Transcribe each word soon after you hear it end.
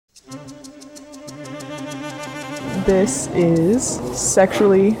this is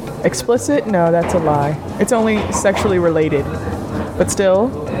sexually explicit. No, that's a lie. It's only sexually related. But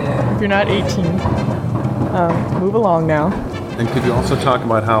still, if you're not 18, move along now. And could you also talk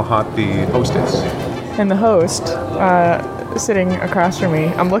about how hot the host is? And the host, sitting across from me,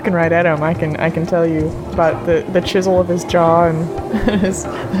 I'm looking right at him. I can tell you about the chisel of his jaw and his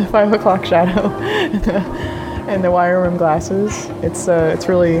 5 o'clock shadow and the wire rim glasses. It's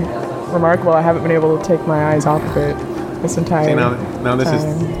really remarkable. I haven't been able to take my eyes off of it this entire time. Now this has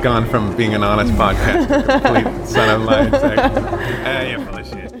gone from being an honest podcast to a complete son of lying section. You're full of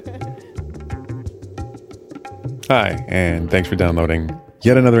shit. Hi, and thanks for downloading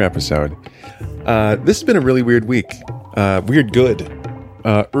yet another episode. This has been a really weird week. Weird good.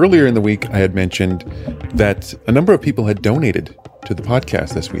 Earlier in the week, I had mentioned that a number of people had donated to the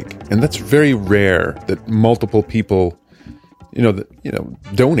podcast this week, and that's very rare that multiple people,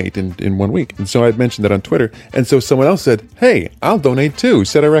 donate in 1 week. And so I had mentioned that on Twitter, and so someone else said, "Hey, I'll donate too.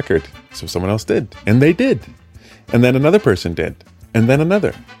 Set a record." So someone else did, and they did, and then another person did, and then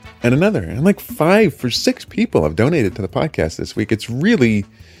another, and another, and like 5 or 6 people have donated to the podcast this week. It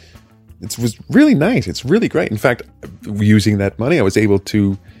was really nice. It's really great. In fact, using that money, I was able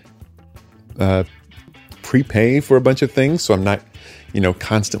to prepay for a bunch of things, so I'm not,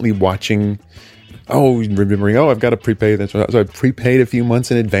 constantly watching. Remembering, I've got to prepay this. So I prepaid a few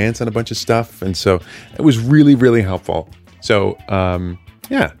months in advance on a bunch of stuff, and so it was really, really helpful. So,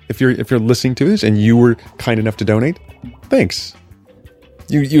 if you're listening to this and you were kind enough to donate, thanks.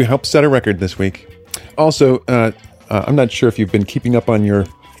 You helped set a record this week. Also, I'm not sure if you've been keeping up on your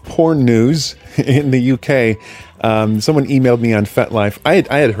porn news in the UK. Someone emailed me on FetLife.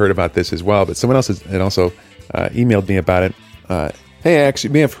 I had heard about this as well, but someone else had also emailed me about it. Hey, actually,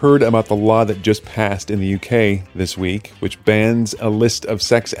 you may have heard about the law that just passed in the UK this week, which bans a list of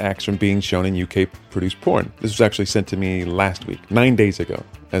sex acts from being shown in UK-produced porn. This was actually sent to me last week, 9 days ago,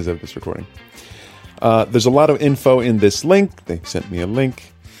 as of this recording. There's a lot of info in this link. They sent me a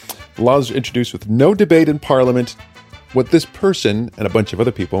link. The laws are introduced with no debate in Parliament. What this person and a bunch of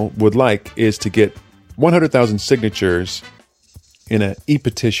other people would like is to get 100,000 signatures in an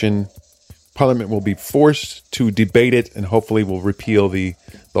e-petition. Parliament will be forced to debate it and hopefully will repeal the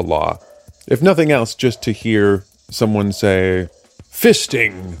law. If nothing else, just to hear someone say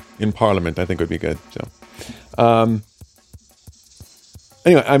fisting in Parliament, I think would be good. So,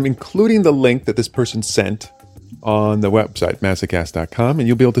 anyway, I'm including the link that this person sent on the website, massacast.com, and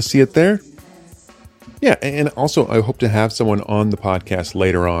you'll be able to see it there. Yeah, and also I hope to have someone on the podcast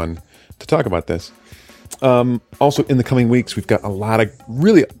later on to talk about this. Also, in the coming weeks, we've got a lot of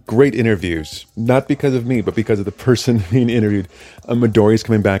really great interviews, not because of me, but because of the person being interviewed. Midori's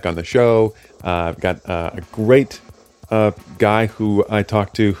coming back on the show. I've got a great guy who I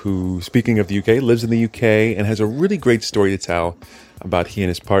talked to who, speaking of the UK, lives in the UK and has a really great story to tell about he and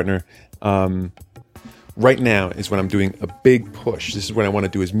his partner. Right now is when I'm doing a big push. This is when I want to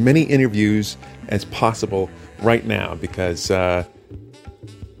do as many interviews as possible right now because that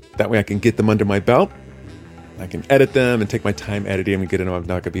way I can get them under my belt. I can edit them and take my time editing them and get them. I'm not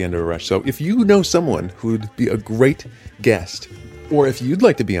going to be under a rush. So if you know someone who'd be a great guest, or if you'd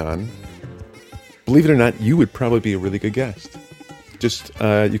like to be on, believe it or not, you would probably be a really good guest. Just,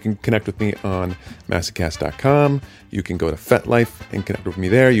 you can connect with me on massacast.com. You can go to FetLife and connect with me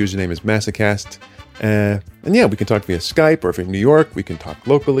there. Username is Massacast. And yeah, we can talk via Skype, or if you're in New York, we can talk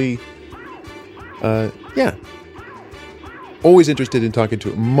locally. Yeah. Always interested in talking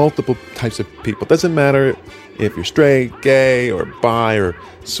to multiple types of people. Doesn't matter if you're straight, gay, or bi, or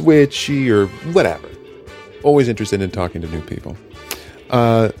switchy, or whatever. Always interested in talking to new people.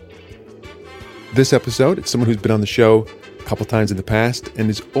 This episode, it's someone who's been on the show a couple times in the past and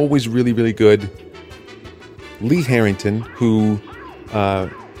is always really, really good. Lee Harrington, who,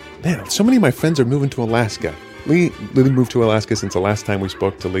 so many of my friends are moving to Alaska. Lee moved to Alaska since the last time we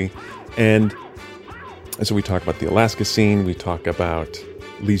spoke to Lee. And so we talk about the Alaska scene. We talk about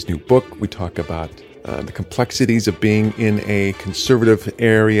Lee's new book. We talk about the complexities of being in a conservative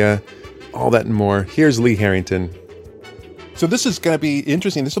area, all that and more. Here's Lee Harrington. So this is going to be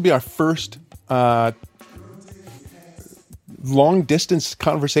interesting. This will be our first long-distance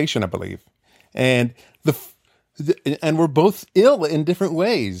conversation, I believe. And and we're both ill in different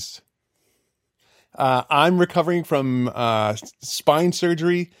ways. I'm recovering from spine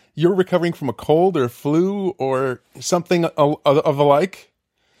surgery. You're recovering from a cold or flu or something of the like.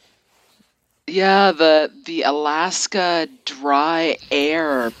 Yeah, the Alaska dry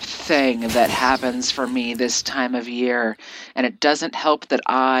air thing that happens for me this time of year. And it doesn't help that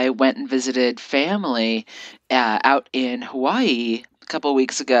I went and visited family out in Hawaii a couple of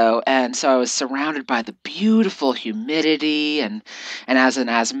weeks ago, and so I was surrounded by the beautiful humidity, and as an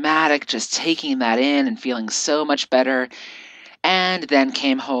asthmatic, just taking that in and feeling so much better. And then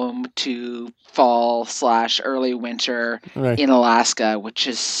came home to fall/early winter Right. in Alaska, which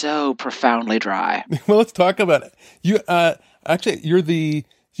is so profoundly dry. Well, let's talk about it. You actually, you're the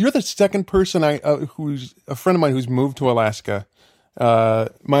second person who's a friend of mine who's moved to Alaska.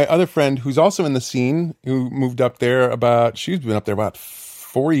 My other friend who's also in the scene, who moved up there she's been up there about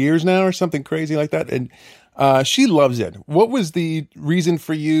 4 years now or something crazy like that. And, she loves it. What was the reason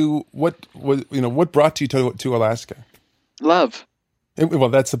for you? What brought you to Alaska? Love. Well,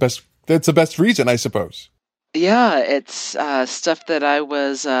 that's the best reason, I suppose. Yeah, it's stuff that I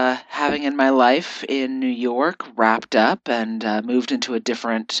was having in my life in New York, wrapped up and moved into a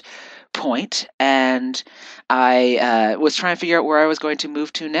different point. And I was trying to figure out where I was going to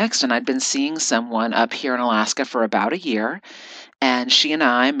move to next. And I'd been seeing someone up here in Alaska for about a year. And she and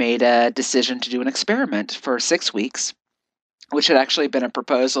I made a decision to do an experiment for 6 weeks, which had actually been a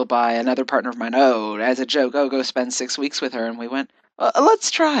proposal by another partner of mine. Oh, as a joke, go spend 6 weeks with her. And we went,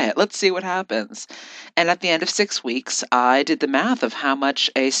 let's try it. Let's see what happens. And at the end of 6 weeks, I did the math of how much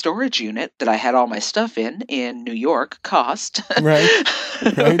a storage unit that I had all my stuff in New York cost. Right.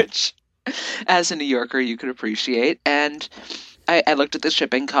 Which, as a New Yorker, you could appreciate. And I looked at the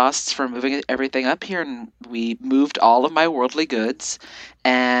shipping costs for moving everything up here, and we moved all of my worldly goods.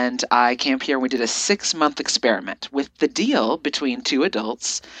 And I came up here and we did a 6-month experiment with the deal between two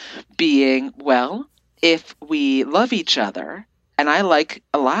adults being, well, if we love each other and I like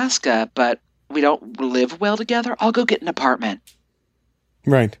Alaska, but we don't live well together, I'll go get an apartment.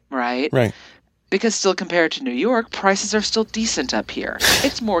 Right. Right? Right. Because still compared to New York, prices are still decent up here.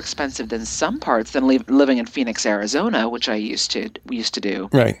 It's more expensive than some parts than living in Phoenix, Arizona, which we used to do.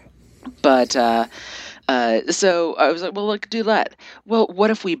 Right. But so I was like, well, look, do that. Well,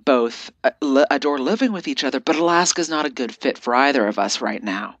 what if we both adore living with each other, but Alaska's not a good fit for either of us right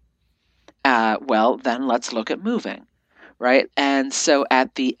now? Well, then let's look at moving. Right. And so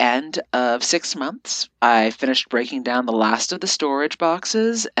at the end of 6 months, I finished breaking down the last of the storage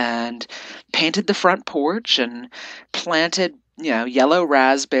boxes and painted the front porch and planted, yellow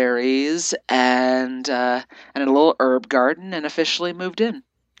raspberries and a little herb garden and officially moved in.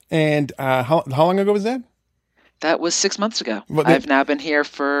 And how long ago was that? That was 6 months ago. Well, I've now been here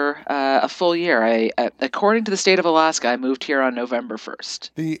for a full year. According to the state of Alaska, I moved here on November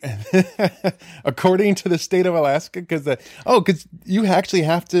 1st. According to the state of Alaska, because you actually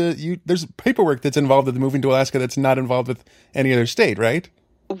have to. There's paperwork that's involved with moving to Alaska that's not involved with any other state, right?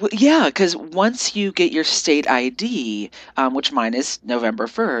 Yeah, because once you get your state ID, which mine is November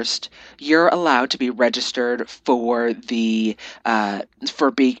 1st, you're allowed to be registered for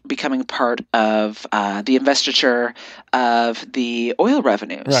becoming part of the investiture of the oil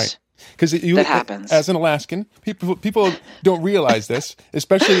revenues. Right. Because that happens as an Alaskan. People don't realize this,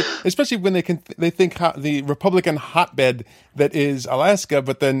 especially when they think the Republican hotbed that is Alaska,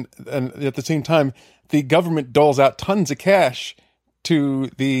 but then at the same time, the government doles out tons of cash to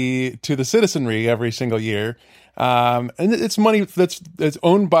the citizenry every single year, and it's money that's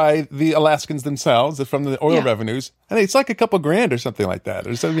owned by the Alaskans themselves from the oil revenues, and it's like a couple grand or something like that.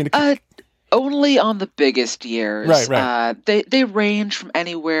 Or something. Only on the biggest years, right. They range from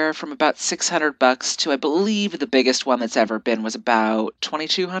anywhere from about $600 to, I believe, the biggest one that's ever been was about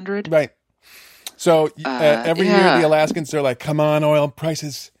 $2,200. Right. So every year the Alaskans are like, "Come on, oil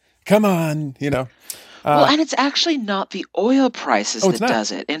prices, come on," Well, and it's actually not the oil prices that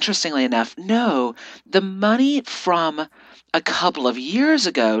does it. Interestingly enough, no, the money from a couple of years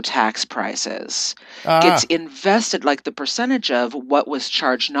ago tax prices gets invested, like the percentage of what was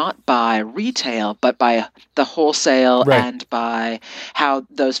charged not by retail, but by the wholesale and by how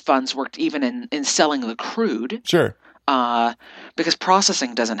those funds worked even in selling the crude. Sure. Because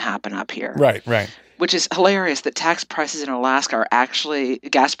processing doesn't happen up here. Right, right. Which is hilarious that tax prices in Alaska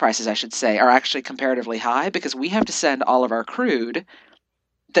gas prices, I should say, are actually comparatively high because we have to send all of our crude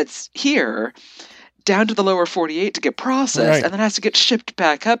that's here down to the lower 48 to get processed and then has to get shipped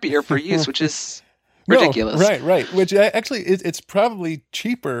back up here for use, which is ridiculous. No, right. Which actually, it's probably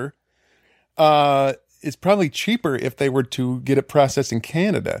cheaper. It's probably cheaper if they were to get it processed in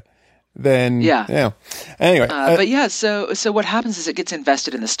Canada. Then Anyway, so what happens is it gets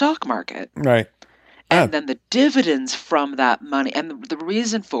invested in the stock market, right? And then the dividends from that money, and the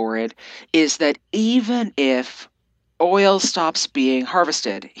reason for it is that even if oil stops being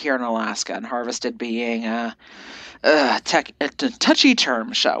harvested here in Alaska, and harvested being a touchy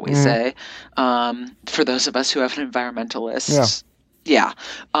term, shall we say, for those of us who have an environmentalist,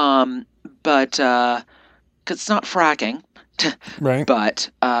 but because it's not fracking, Right. but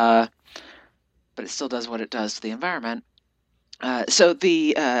it still does what it does to the environment. So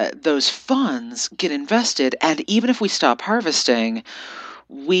those funds get invested, and even if we stop harvesting,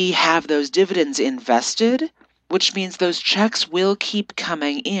 we have those dividends invested, which means those checks will keep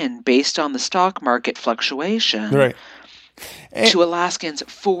coming in based on the stock market fluctuation. Right. To Alaskans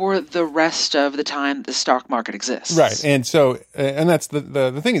for the rest of the time the stock market exists. Right, and so, and that's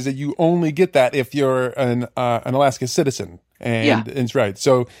the thing is that you only get that if you're an Alaska citizen, and it's right.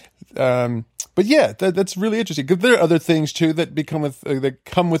 So, but yeah, that's really interesting because there are other things too that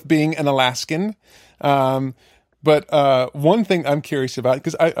come with being an Alaskan. But one thing I'm curious about,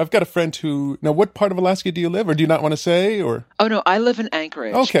 because I've got a friend who, now what part of Alaska do you live, or do you not want to say, or? Oh no, I live in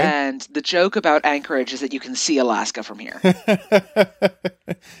Anchorage. Okay. And the joke about Anchorage is that you can see Alaska from here.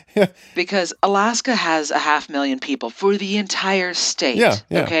 Yeah. Because Alaska has 500,000 people for the entire state. Yeah,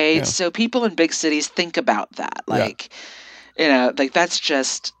 okay? yeah. So people in big cities think about that. Like, that's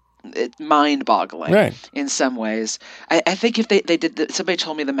just mind-boggling in some ways. I think if they did somebody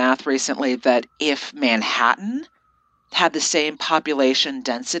told me the math recently that if Manhattan had the same population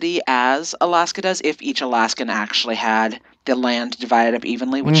density as Alaska does, if each Alaskan actually had the land divided up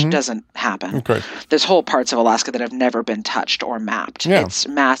evenly, which doesn't happen. Of course. There's whole parts of Alaska that have never been touched or mapped. Yeah. It's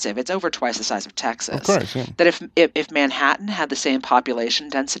massive. It's over twice the size of Texas. Of course, yeah. That if Manhattan had the same population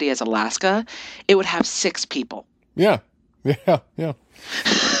density as Alaska, it would have 6 people. Yeah. Yeah.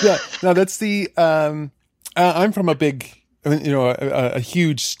 No, that's the. I'm from a big, a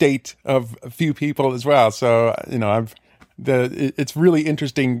huge state of a few people as well. So it's really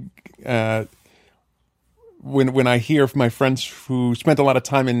interesting when I hear from my friends who spent a lot of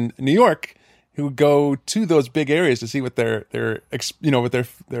time in New York, who go to those big areas to see what their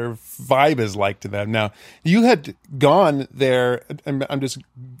vibe is like to them. Now, you had gone there. I'm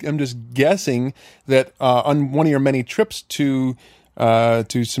just guessing that on one of your many trips to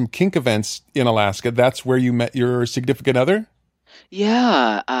some kink events in Alaska, that's where you met your significant other?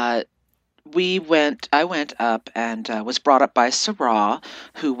 Yeah. I went up and was brought up by Sarah,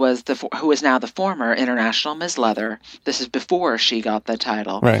 who is now the former International Ms. Leather. This is before she got the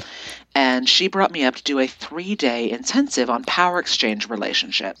title. Right. And she brought me up to do a 3-day intensive on power exchange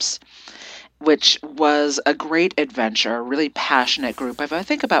relationships, which was a great adventure, a really passionate group of, I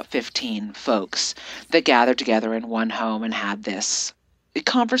think, about 15 folks that gathered together in one home and had this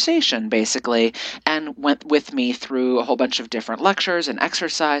conversation, basically, and went with me through a whole bunch of different lectures and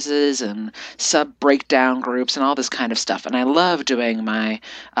exercises and sub-breakdown groups and all this kind of stuff. And I love doing my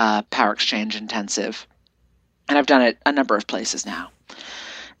power exchange intensive. And I've done it a number of places now.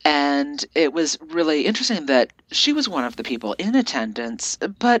 And it was really interesting that she was one of the people in attendance,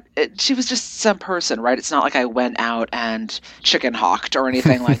 but she was just some person, right? It's not like I went out and chicken hawked or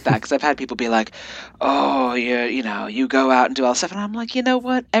anything like that, because I've had people be like, oh, you go out and do all this stuff. And I'm like, you know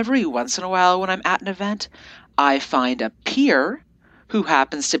what? Every once in a while when I'm at an event, I find a peer who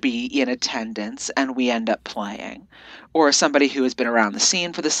happens to be in attendance and we end up playing. Or somebody who has been around the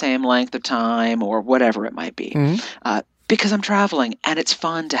scene for the same length of time or whatever it might be. Because I'm traveling, and it's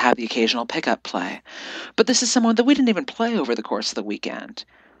fun to have the occasional pickup play. But this is someone that we didn't even play over the course of the weekend.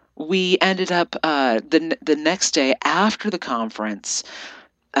 We ended up the next day after the conference.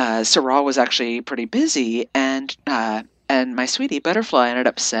 Sarah was actually pretty busy, and my sweetie Butterfly ended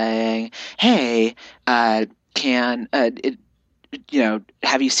up saying, "Hey, have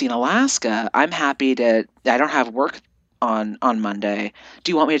you seen Alaska? I'm happy to. I don't have work on Monday.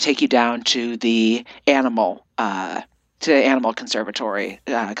 Do you want me to take you down to the animal conservatory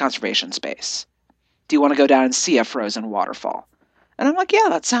conservation space? Do you want to go down and see a frozen waterfall?" And I'm like, yeah,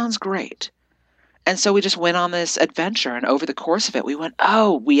 that sounds great. And so we just went on this adventure, and over the course of it, we went,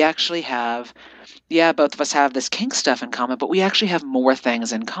 oh, we actually have, both of us have this kink stuff in common, but we actually have more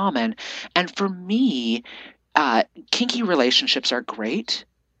things in common. And for me, kinky relationships are great,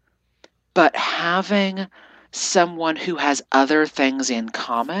 but having someone who has other things in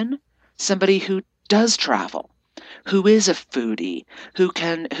common, somebody who does travel, who is a foodie, who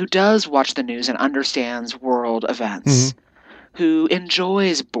does watch the news and understands world events, who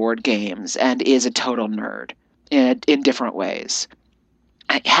enjoys board games and is a total nerd in different ways.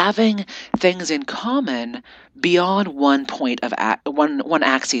 Having things in common beyond one point of one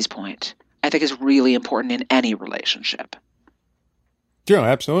axis point, I think, is really important in any relationship. Sure,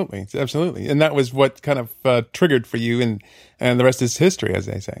 absolutely, and that was what kind of triggered for you, and the rest is history, as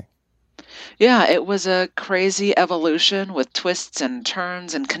they say. Yeah, it was a crazy evolution with twists and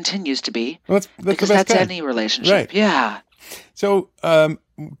turns, and continues to be. Well, because that's any relationship. Right. Yeah. So,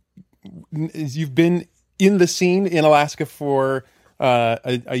 you've been in the scene in Alaska for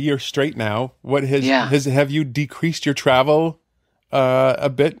a year straight now. What Yeah. have you decreased your travel a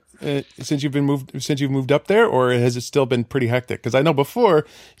bit since you've moved up there, or has it still been pretty hectic? Because I know before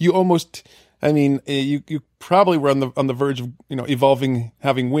you almost, I mean, you probably were on the verge of evolving,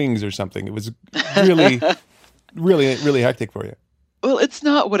 having wings or something. It was really, really, really hectic for you. Well, it's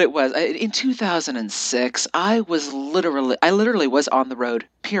not what it was. In 2006, I literally was on the road,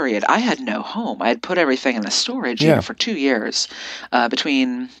 period. I had no home. I had put everything in a storage unit for 2 years,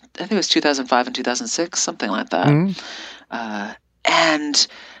 between, I think it was 2005 and 2006, something like that. And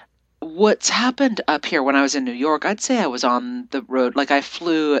what's happened up here when I was in New York, I'd say I was on the road, like I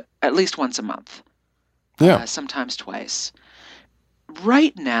flew at least once a month. Sometimes twice.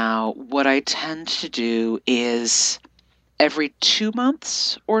 Right now, what I tend to do is every 2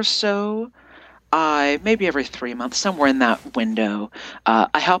 months or so, maybe every 3 months, somewhere in that window,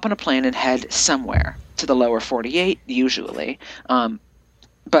 I hop on a plane and head somewhere to the lower 48, usually.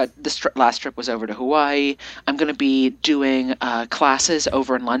 But this last trip was over to Hawaii. I'm going to be doing classes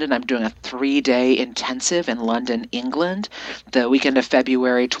over in London. I'm doing a 3-day intensive in London, England, the weekend of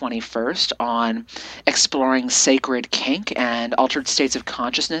February 21st on exploring sacred kink and altered states of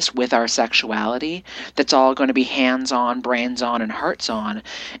consciousness with our sexuality. That's all going to be hands-on, brains-on, and hearts-on.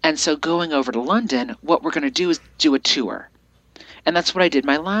 And so going over to London, what we're going to do is do a tour. And that's what I did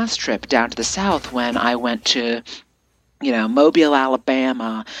my last trip down to the south when I went to Mobile,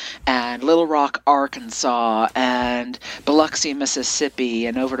 Alabama, and Little Rock, Arkansas, and Biloxi, Mississippi,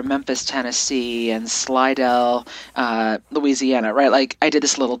 and over to Memphis, Tennessee, and Slidell, Louisiana, right? Like, I did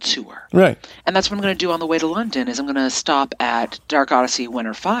this little tour. Right. And that's what I'm going to do on the way to London, is I'm going to stop at Dark Odyssey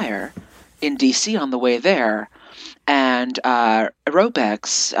Winter Fire in D.C. on the way there, and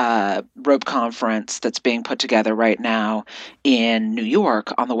Aerobex rope conference that's being put together right now in New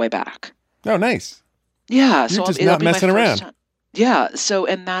York on the way back. Oh, nice. Yeah, You're so just it'll not be my messing first around. time. Yeah, so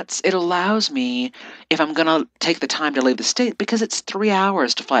it allows me, if I'm gonna take the time to leave the state, because it's 3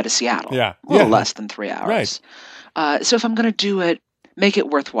 hours to fly to Seattle. Yeah. A little less than 3 hours. Right. So if I'm gonna do it, make it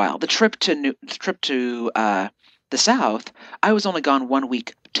worthwhile. The trip to the South, I was only gone 1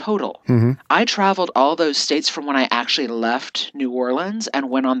 week total. Mm-hmm. I traveled all those states from when I actually left New Orleans and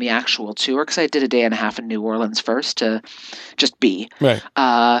went on the actual tour, because I did a day and a half in New Orleans first to just be. Right.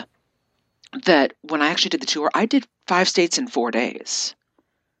 That when I actually did the tour, I did 5 states in 4 days.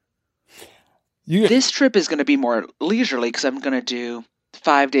 This trip is going to be more leisurely because I'm going to do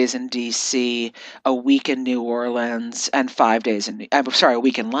 5 days in D.C., a week in New Orleans, and 5 days a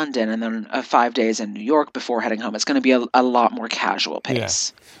week in London, and then 5 days in New York before heading home. It's going to be a lot more casual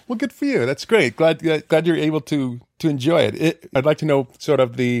pace. Yeah. Well, good for you. That's great. Glad you're able to enjoy it. I'd like to know sort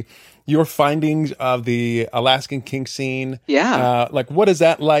of your findings of the Alaskan kink scene. Yeah. What is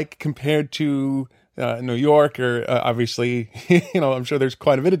that like compared to New York? Or obviously, I'm sure there's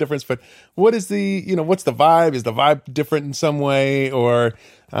quite a bit of difference. But what is what's the vibe? Is the vibe different in some way, or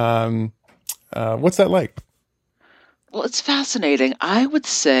what's that like? Well, it's fascinating. I would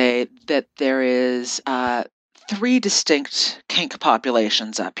say that there is 3 distinct kink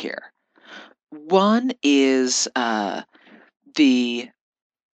populations up here. One is the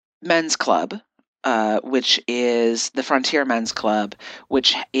men's club, which is the Frontier Men's Club,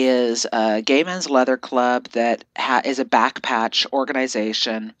 which is a gay men's leather club that is a backpatch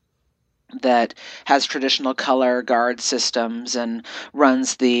organization that has traditional color guard systems and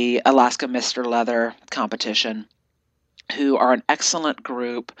runs the Alaska Mr. Leather competition, who are an excellent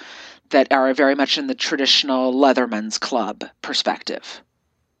group that are very much in the traditional Leatherman's Club perspective,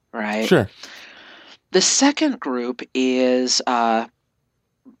 right? Sure. The second group is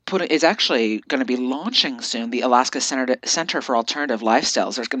actually going to be launching soon, the Alaska Center for Alternative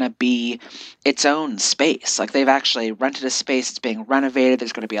Lifestyles. There's going to be its own space. Like, they've actually rented a space. It's being renovated.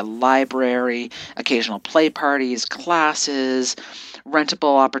 There's going to be a library, occasional play parties, classes,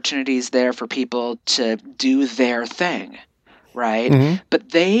 rentable opportunities there for people to do their thing, right? Mm-hmm.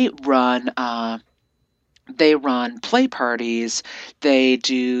 But they run play parties. They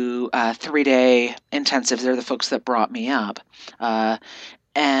do 3-day intensives. They're the folks that brought me up.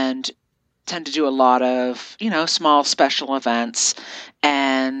 And tend to do a lot of, small special events.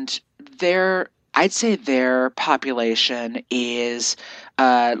 And I'd say their population is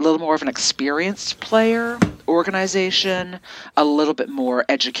a little more of an experienced player organization, a little bit more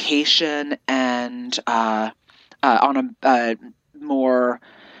education, and on a more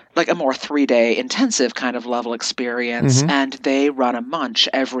 3-day intensive kind of level experience. Mm-hmm. And they run a munch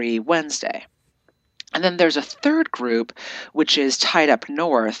every Wednesday. And then there's a third group, which is tied up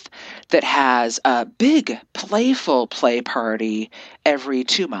north, that has a big, playful play party every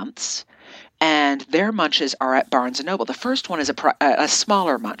 2 months. and their munches are at Barnes and Noble. The first one is a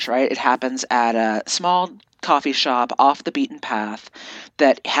smaller munch, right? It happens at a small coffee shop off the beaten path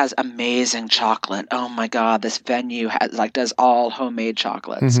that has amazing chocolate. Oh my God, this venue does all homemade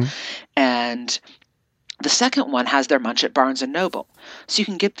chocolates. And the second one has their munch at Barnes & Noble. So you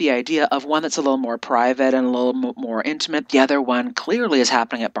can get the idea of one that's a little more private and a little more intimate. The other one clearly is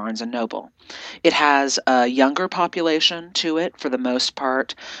happening at Barnes & Noble. It has a younger population to it for the most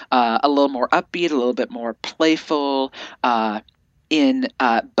part, a little more upbeat, a little bit more playful, but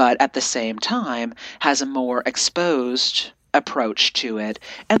at the same time has a more exposed approach to it.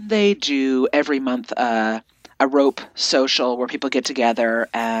 And they do every month a rope social where people get together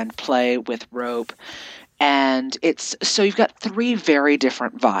and play with rope. And so you've got three very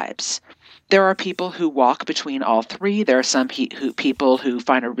different vibes. There are people who walk between all three. There are some people who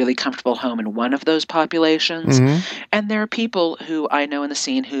find a really comfortable home in one of those populations. And there are people who I know in the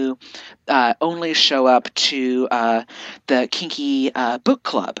scene who only show up to the kinky book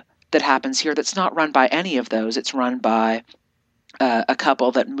club that happens here that's not run by any of those. It's run by a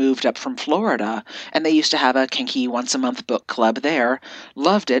couple that moved up from Florida, and they used to have a kinky once-a-month book club there,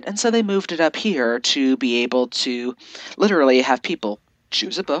 loved it, and so they moved it up here to be able to literally have people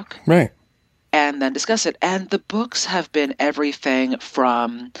choose a book. Right. And then discuss it. And the books have been everything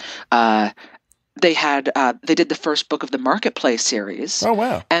from they did the first book of the Marketplace series. Oh,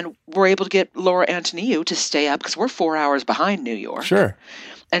 wow. And were able to get Laura Antoniou to stay up because we're 4 hours behind New York. Sure.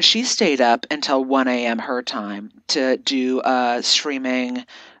 And she stayed up until 1 a.m. her time to do a streaming,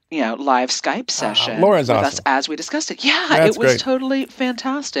 live Skype session Laura's with awesome. us as we discussed it. Yeah, That's it was great. totally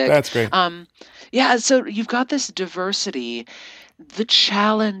fantastic. That's great. Yeah, so you've got this diversity. The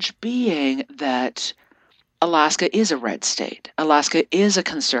challenge being that Alaska is a red state. Alaska is a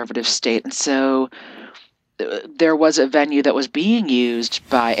conservative state. And so there was a venue that was being used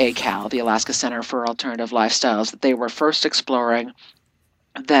by ACAL, the Alaska Center for Alternative Lifestyles, that they were first exploring,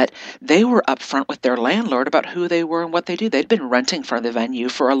 that they were upfront with their landlord about who they were and what they do. They'd been renting for the venue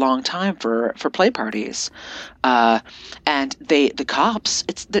for a long time for play parties. And the cops,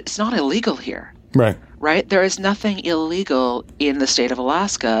 it's not illegal here. Right? There is nothing illegal in the state of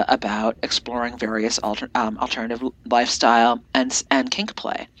Alaska about exploring various alternative lifestyle and kink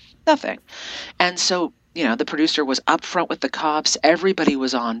play. Nothing. And so, the producer was upfront with the cops. Everybody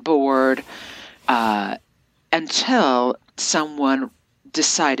was on board until someone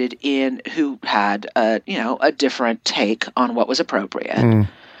decided who had a different take on what was appropriate,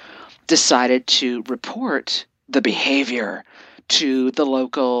 decided to report the behavior to the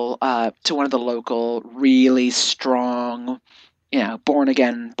local, to one of the local really strong, born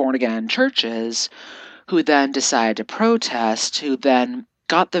again churches, who then decided to protest, who then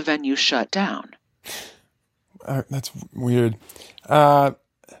got the venue shut down. That's weird. The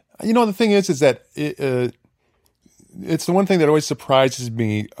thing is that it's the one thing that always surprises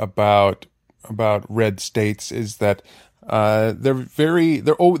me about red states is that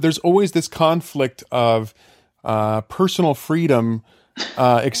there's always this conflict of personal freedom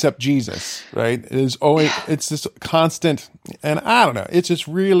except Jesus, right? It's this constant, and I don't know,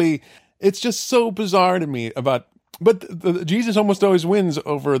 it's just so bizarre to me but Jesus almost always wins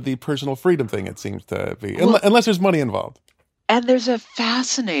over the personal freedom thing, it seems to be, unless there's money involved. And there's a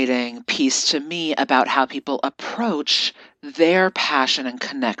fascinating piece to me about how people approach their passion and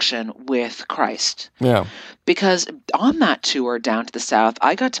connection with Christ. Yeah. Because on that tour down to the South,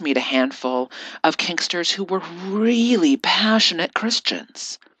 I got to meet a handful of kinksters who were really passionate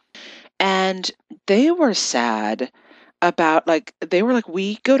Christians. And they were sad about,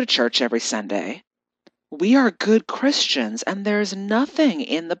 we go to church every Sunday. We are good Christians, and there's nothing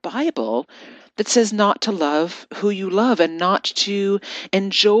in the Bible that says not to love who you love and not to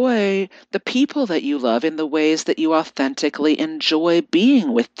enjoy the people that you love in the ways that you authentically enjoy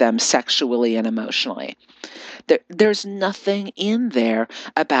being with them sexually and emotionally. There's nothing in there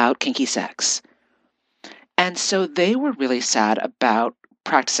about kinky sex. And so they were really sad about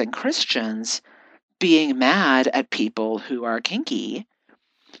practicing Christians being mad at people who are kinky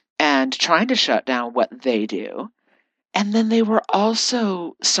and trying to shut down what they do. And then they were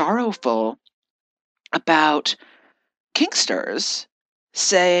also sorrowful about kinksters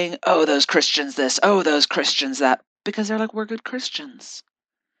saying, oh, those Christians this, oh, those Christians that, because they're like, we're good Christians.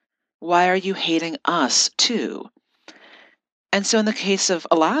 Why are you hating us too? And so in the case of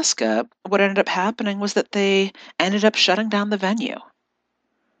Alaska, what ended up happening was that they ended up shutting down the venue.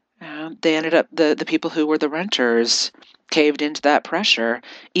 They ended up, the people who were the renters caved into that pressure,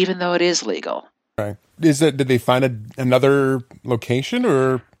 even though it is legal. Right. Did they find another location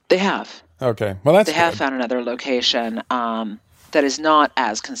or? They have. Okay. Well, that's They have found another location. that is not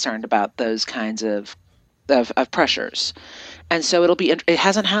as concerned about those kinds of pressures. And so it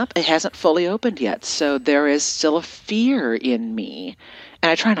hasn't happened. It hasn't fully opened yet. So there is still a fear in me,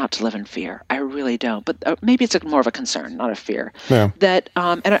 and I try not to live in fear. I really don't. But maybe it's more of a concern, not a fear. Yeah. That,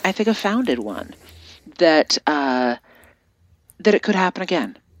 and I think a founded one, that it could happen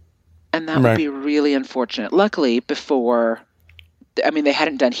again, and that would be really unfortunate. Luckily, they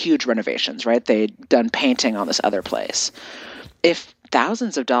hadn't done huge renovations, right? They'd done painting on this other place. If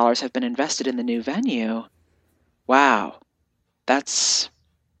thousands of dollars have been invested in the new venue, wow. That's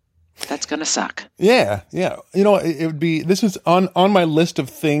gonna suck. Yeah. It would be. This is on my list of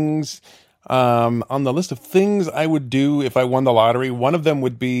things. On the list of things I would do if I won the lottery, one of them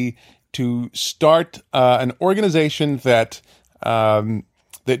would be to start an organization that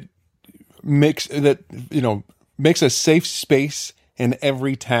makes a safe space in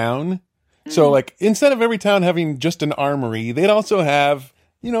every town. Mm-hmm. So, like, instead of every town having just an armory, they'd also have,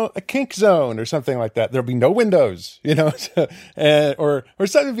 a kink zone or something like that. There'll be no windows, or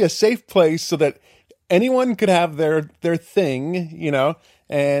something to be a safe place so that anyone could have their thing,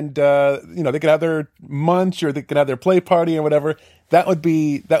 and they could have their munch or they could have their play party or whatever. That would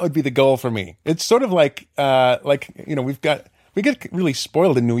be the goal for me. It's sort of like we get really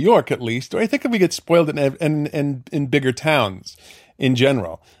spoiled in New York, at least, or I think we get spoiled in bigger towns in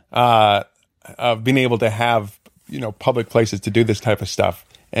general, of being able to have public places to do this type of stuff.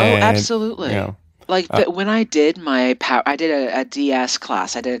 And, absolutely. When I did I did a DS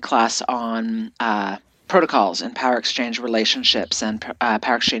class. I did a class on protocols and power exchange relationships and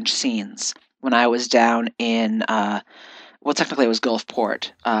power exchange scenes when I was down in, technically it was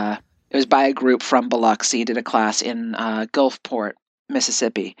Gulfport. It was by a group from Biloxi, did a class in Gulfport,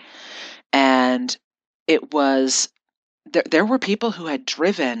 Mississippi. And it was, there were people who had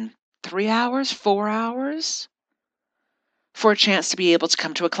driven 3 hours, 4 hours for a chance to be able to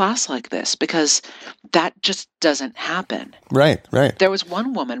come to a class like this, because that just doesn't happen. Right. There was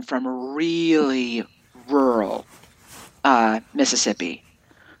one woman from really rural Mississippi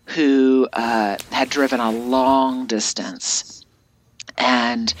who had driven a long distance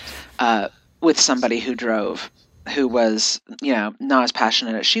and with somebody who drove, who was, not as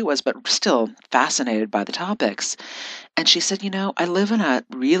passionate as she was, but still fascinated by the topics. And she said, I live in a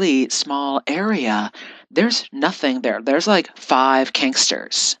really small area. There's nothing there. There's like 5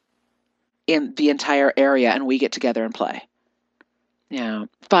 kinksters in the entire area, and we get together and play. 5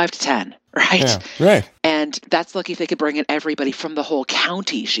 to 10, right? Yeah, right. And that's lucky if they could bring in everybody from the whole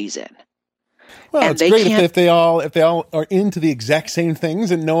county she's in. Well, and it's great if they all are into the exact same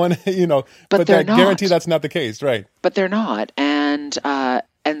things, and no one, but they're I not. guarantee that's not the case, right? But they're not, and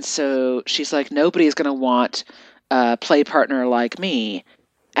so she's like, nobody's going to want a play partner like me.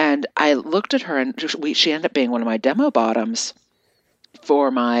 And I looked at her, and she ended up being one of my demo bottoms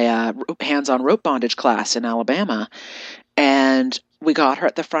for my hands-on rope bondage class in Alabama. And we got her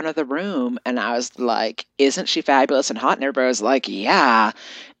at the front of the room, and I was like, isn't she fabulous and hot? And everybody was like, yeah.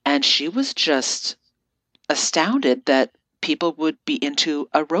 And she was just astounded that people would be into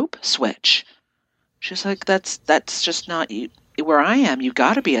a rope switch. She's like, that's just not you. Where I am, you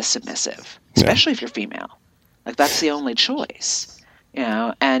got to be a submissive, especially if you're female. Like, that's the only choice.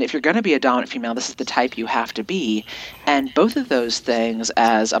 And if you're going to be a dominant female, this is the type you have to be. And both of those things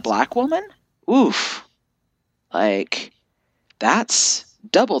as a black woman, oof, like, that's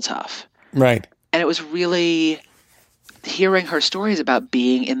double tough. Right. And it was really hearing her stories about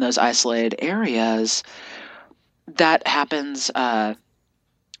being in those isolated areas. That happens,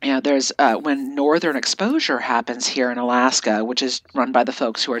 there's when Northern Exposure happens here in Alaska, which is run by the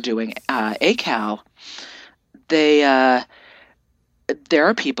folks who are doing ACAL, there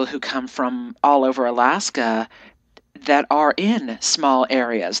are people who come from all over Alaska that are in small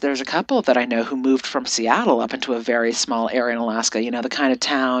areas. There's a couple that I know who moved from Seattle up into a very small area in Alaska, the kind of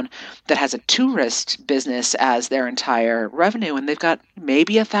town that has a tourist business as their entire revenue, and they've got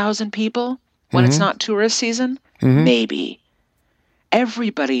maybe 1,000 people when it's not tourist season. Mm-hmm. Maybe.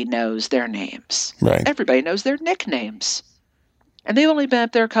 Everybody knows their names. Right. Everybody knows their nicknames. And they've only been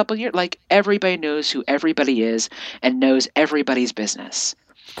up there a couple of years. Like, everybody knows who everybody is and knows everybody's business.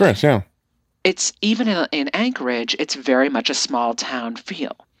 Of course, yeah. It's even in Anchorage, it's very much a small town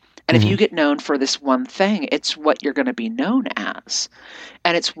feel. And if you get known for this one thing, it's what you're going to be known as.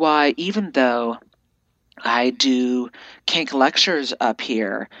 And it's why, even though I do kink lectures up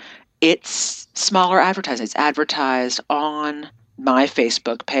here, it's smaller advertising. It's advertised on my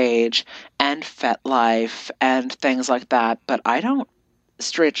Facebook page and FetLife and things like that. But I don't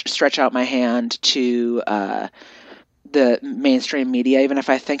stretch out my hand to the mainstream media, even if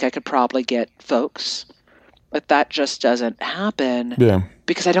I think I could probably get folks. But that just doesn't happen Yeah.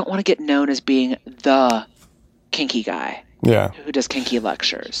 because I don't want to get known as being the kinky guy Yeah. who does kinky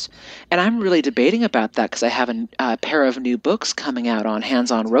lectures. And I'm really debating about that because I have a pair of new books coming out on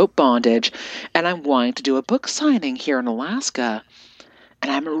hands-on rope bondage, and I'm wanting to do a book signing here in Alaska. And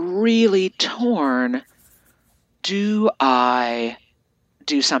I'm really torn. Do I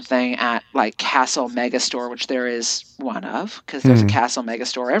do something at like Castle Megastore, which there is one of, because there's a Castle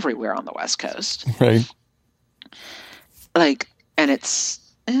Megastore everywhere on the West Coast. Right. Like, and it's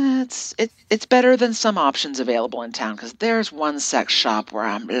better than some options available in town, because there's one sex shop where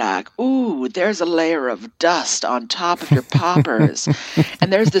I'm like, ooh, there's a layer of dust on top of your poppers,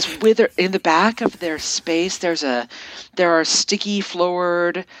 and there's this wither in the back of their space. There are sticky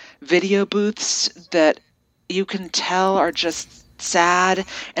floored video booths that you can tell are just sad,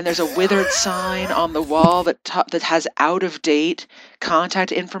 and there's a withered sign on the wall that has out of date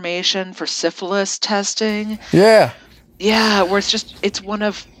contact information for syphilis testing. Yeah. Yeah, where it's one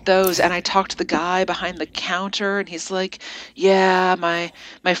of those, and I talked to the guy behind the counter, and he's like, "Yeah, my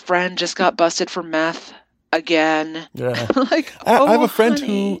friend just got busted for meth again." Yeah. Like, I have a friend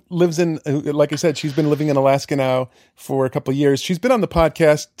honey. who lives like I said, she's been living in Alaska now for a couple of years. She's been on the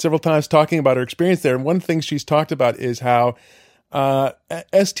podcast several times talking about her experience there. And one thing she's talked about is how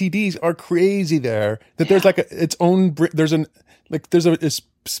STDs are crazy there. That there's like there's a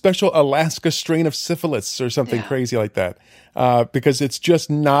special Alaska strain of syphilis or something crazy like that. Because it's just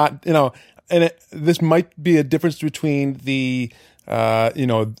not, and this might be a difference between the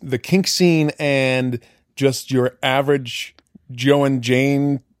kink scene and just your average Joe and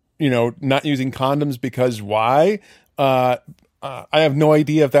Jane, not using condoms because why? I have no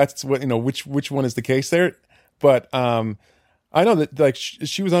idea if that's what, which one is the case there. But I know that like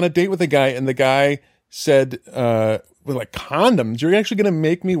she was on a date with a guy, and the guy said, well, like, condoms? You're actually going to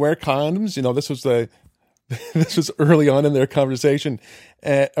make me wear condoms? This was early on in their conversation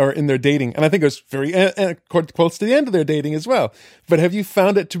or in their dating. And I think it was and close to the end of their dating as well. But have you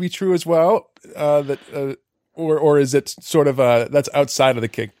found it to be true as well? Or is it sort of that's outside of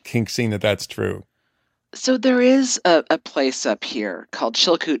the kink scene that's true? So there is a place up here called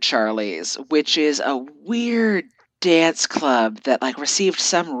Chilkoot Charlie's, which is a weird dance club that like received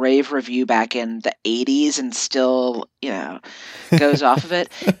some rave review back in the 80s and still, goes off of it.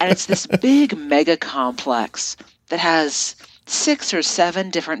 And it's this big mega complex that has 6 or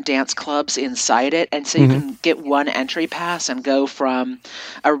 7 different dance clubs inside it. And so you can get one entry pass and go from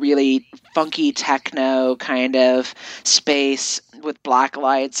a really funky techno kind of space with black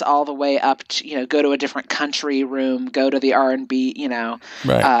lights all the way up to, go to a different country room, go to the R&B,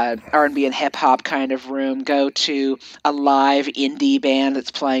 R&B and hip hop kind of room, go to a live indie band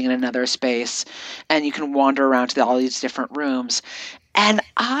that's playing in another space, and you can wander around to all these different rooms. And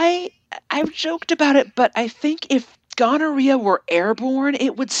I've joked about it, but I think if gonorrhea were airborne,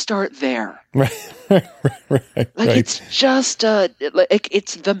 it would start there. Right. It's just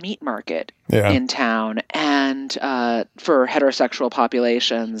it's the meat market in town, and for heterosexual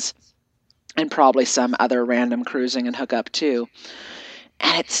populations, and probably some other random cruising and hookup too.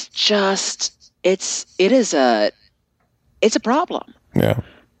 And it's just it's a problem. Yeah.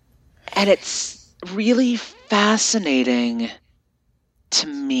 And it's really fascinating to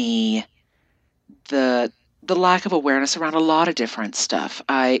me the lack of awareness around a lot of different stuff.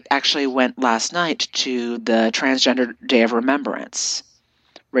 I actually went last night to the Transgender Day of Remembrance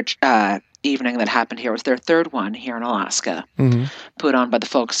evening that happened here. It was their third one here in Alaska, put on by the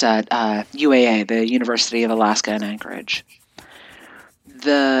folks at UAA, the University of Alaska in Anchorage.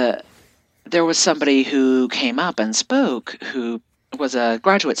 There was somebody who came up and spoke who was a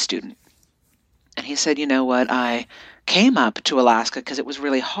graduate student. And he said, you know what, I came up to Alaska because it was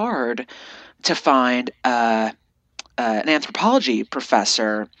really hard to find an anthropology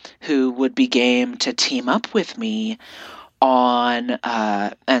professor who would be game to team up with me on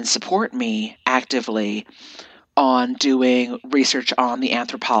and support me actively on doing research on the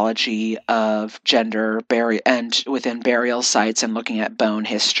anthropology of gender and within burial sites and looking at bone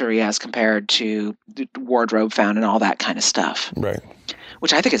history as compared to wardrobe found and all that kind of stuff. Right.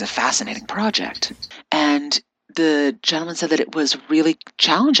 Which I think is a fascinating project. And the gentleman said that it was really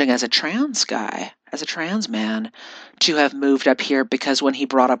challenging as a trans guy, as a trans man, to have moved up here because when he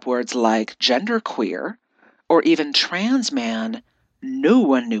brought up words like genderqueer or even trans man, no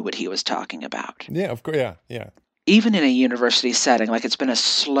one knew what he was talking about. Yeah, of course. Yeah. Even in a university setting, like it's been a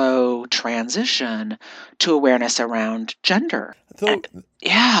slow transition to awareness around gender. So,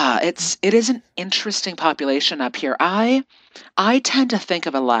 it is an interesting population up here. I tend to think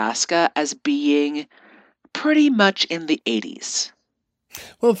of Alaska as being pretty much in the 80s.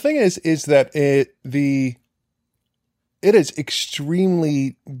 well, the thing is that it is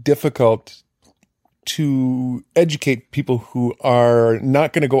extremely difficult to educate people who are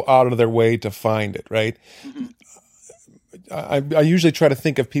not going to go out of their way to find it, right? Mm-hmm. I usually try to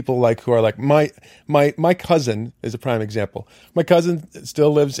think of people like who are like my cousin is a prime example. My cousin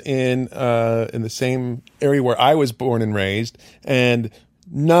still lives in the same area where I was born and raised, and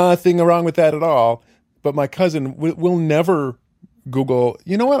nothing wrong with that at all. But my cousin will never Google.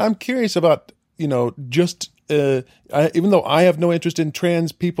 You know what? I'm curious about just even though I have no interest in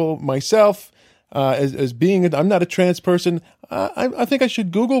trans people myself. As being, I'm not a trans person. I think I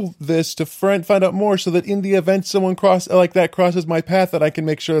should Google this to find out more, so that in the event someone crosses my path, that I can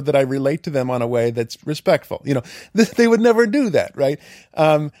make sure that I relate to them on a way that's respectful. They would never do that, right?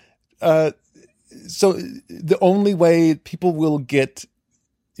 So the only way people will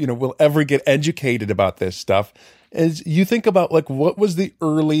ever get educated about this stuff is you think about like what was the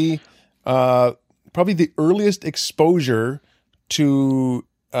early, probably the earliest exposure to.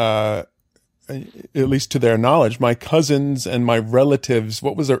 At least to their knowledge, my cousins and my relatives,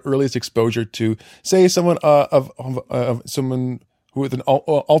 what was their earliest exposure to, say, someone of someone who with an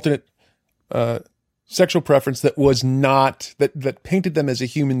alternate sexual preference that was not that painted them as a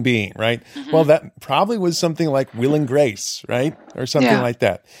human being, right? Mm-hmm. Well, that probably was something like Will and Grace, right, or something like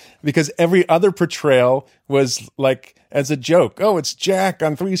that, because every other portrayal was like as a joke. Oh, it's Jack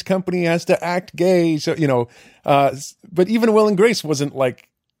on Three's Company has to act gay, so but even Will and Grace wasn't like.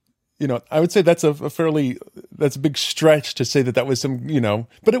 I would say that's a big stretch to say that was some,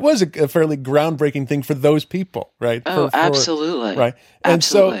 but it was a fairly groundbreaking thing for those people, right? Absolutely. Right. And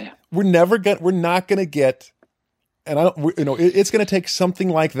so we're not going to get, and it's going to take something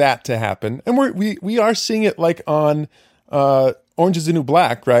like that to happen. And we are seeing it like on, Orange is the New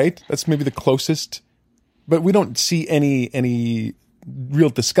Black, right? That's maybe the closest, but we don't see any real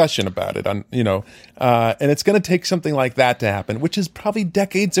discussion about it and it's going to take something like that to happen, which is probably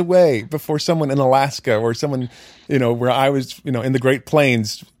decades away before someone in Alaska or someone, where I was, in the Great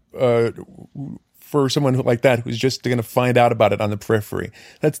Plains, for someone like that who's just going to find out about it on the periphery.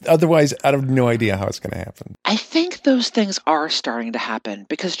 That's otherwise, I have no idea how it's going to happen. I think those things are starting to happen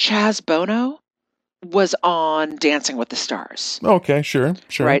because Chaz Bono was on Dancing with the Stars. Okay, sure.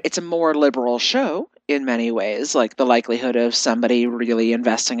 Right. It's a more liberal show in many ways, like the likelihood of somebody really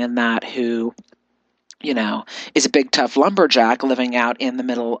investing in that who, is a big tough lumberjack living out in the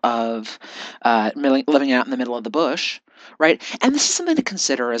middle of the bush, right? And this is something to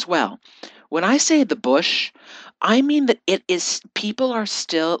consider as well. When I say the bush, I mean that people are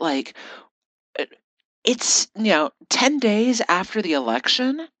still like, it's 10 days after the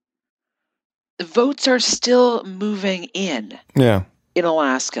election. The votes are still moving in. Yeah. In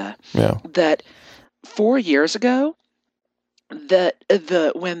Alaska. Yeah. That 4 years ago, when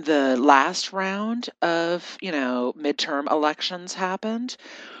the last round of midterm elections happened,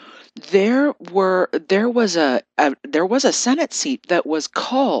 there was a Senate seat that was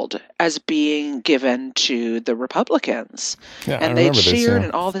called as being given to the Republicans, and they cheered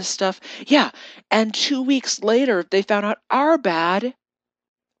and all this stuff. Yeah, and 2 weeks later, they found out our bad.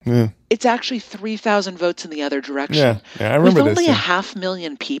 Yeah. It's actually 3,000 votes in the other direction. Yeah, I remember With only this.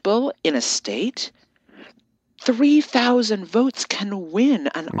 500,000 people in a state, 3,000 votes can win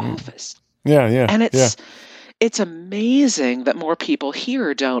an office. Yeah. And it's amazing that more people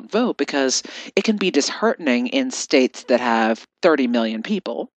here don't vote, because it can be disheartening in states that have 30 million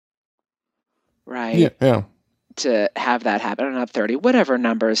people, right? Yeah. To have that happen, or not 30, whatever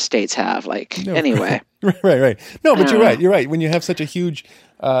numbers states have. Anyway. Right. No, but you're right. You're right. When you have such a huge,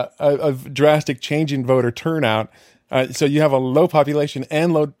 a drastic change in voter turnout, so you have a low population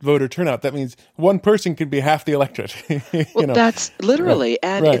and low voter turnout. That means one person could be half the electorate. That's literally,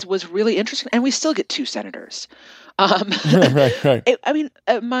 right. It was really interesting. And we still get 2 senators. Right.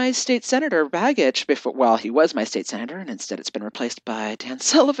 My state senator, Bagich, he was my state senator, and instead it's been replaced by Dan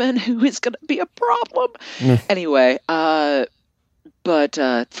Sullivan, who is going to be a problem. Anyway, but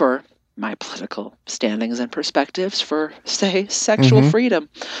for my political standings and perspectives for, say, sexual freedom,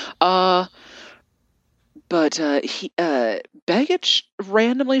 Bagich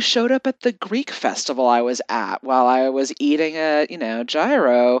randomly showed up at the Greek festival I was at while I was eating a,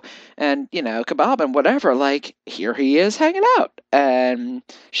 gyro and, kebab and whatever. Like, here he is hanging out and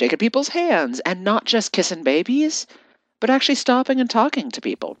shaking people's hands, and not just kissing babies, but actually stopping and talking to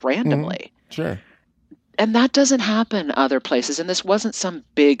people randomly. Sure. And that doesn't happen other places. And this wasn't some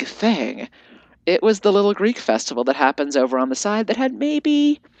big thing. It was the little Greek festival that happens over on the side that had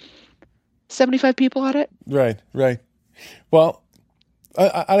maybe 75 people at it. Right. Well,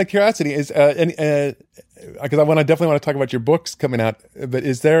 out of curiosity, because I definitely want to talk about your books coming out, but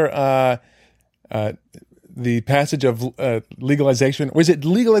is there the passage of legalization, or is it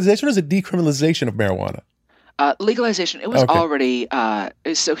legalization or is it decriminalization of marijuana? Legalization. It was Okay. already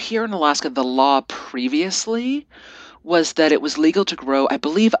so here in Alaska. The law previously was that it was legal to grow, I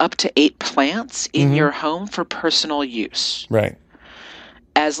believe, up to 8 plants in your home for personal use, Right.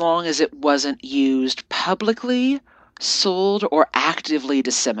 as long as it wasn't used publicly, sold, or actively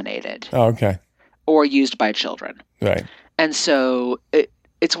disseminated, Oh, okay. or used by children. Right. And so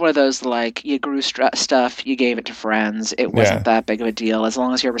it's one of those, like, you grew stuff, you gave it to friends. It wasn't that big of a deal. As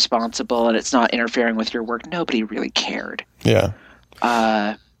long as you're responsible and it's not interfering with your work, nobody really cared. Yeah.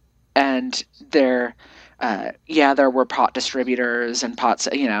 And there were pot distributors and pots,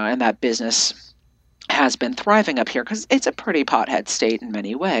 and that business has been thriving up here because it's a pretty pothead state in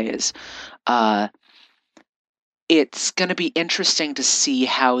many ways. It's going to be interesting to see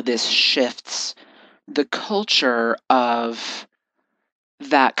how this shifts the culture of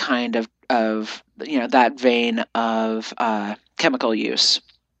that kind of that vein of chemical use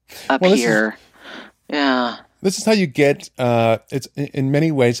up here. This is how you get. It's in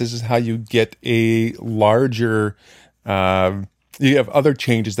many ways. This is how you get a larger. You have other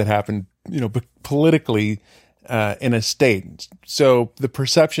changes that happen, politically in a state. So the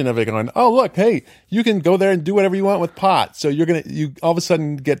perception of it going, oh look, hey, you can go there and do whatever you want with pot. So you all of a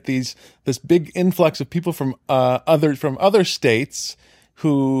sudden get this big influx of people from other states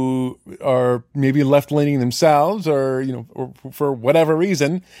who are maybe left-leaning themselves, or for whatever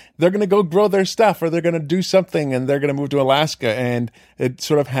reason, they're going to go grow their stuff, or they're going to do something, and they're going to move to Alaska, and it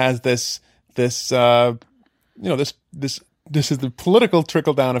sort of has this is the political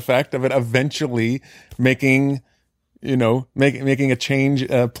trickle-down effect of it eventually making a change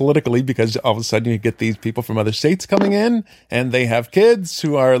politically, because all of a sudden you get these people from other states coming in, and they have kids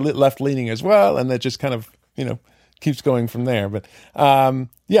who are left-leaning as well, and that just kind of keeps going from there. But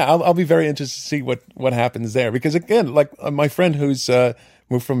I'll be very interested to see what happens there, because again, like my friend who's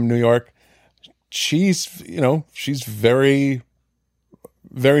moved from New York, she's very,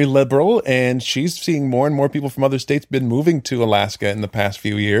 very liberal, and she's seeing more and more people from other states been moving to Alaska in the past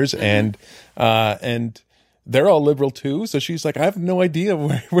few years, and they're all liberal too. So she's like, I have no idea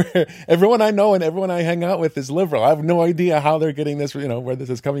where everyone I know and everyone I hang out with is liberal. I have no idea how they're getting this, where this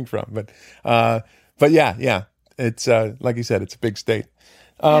is coming from. But yeah. It's like you said, it's a big state.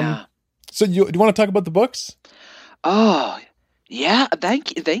 So do you want to talk about the books? Oh, yeah.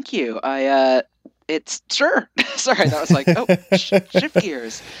 Thank you. It's sure. Sorry, that was like, shift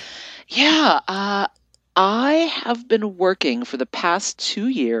gears. Yeah. I have been working for the past 2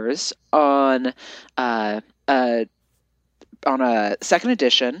 years on a second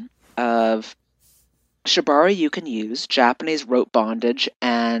edition of Shibari You Can Use, Japanese Rope Bondage,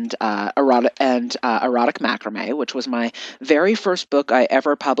 and erotic macrame, which was my very first book I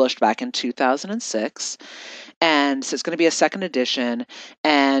ever published back in 2006. And so it's going to be a second edition,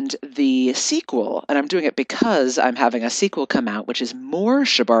 and the sequel, and I'm doing it because I'm having a sequel come out, which is more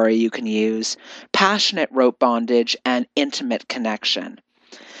Shibari You Can Use, Passionate Rope Bondage, and Intimate Connection.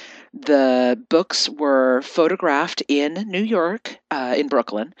 The books were photographed in New York, in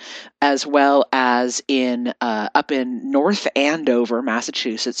Brooklyn, as well as up in North Andover,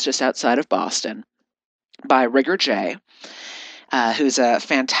 Massachusetts, just outside of Boston, by Rigger J., who's a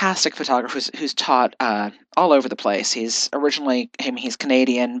fantastic photographer who's taught all over the place. He's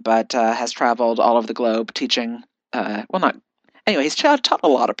Canadian, but has traveled all over the globe teaching. He's taught a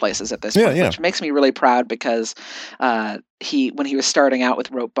lot of places at this point, which makes me really proud, because when he was starting out with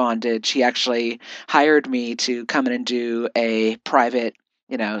rope bondage, he actually hired me to come in and do a private,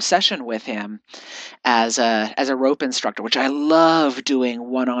 session with him as a rope instructor, which I love doing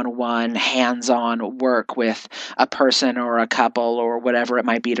one-on-one, hands-on work with a person or a couple or whatever it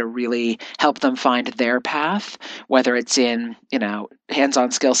might be, to really help them find their path, whether it's in,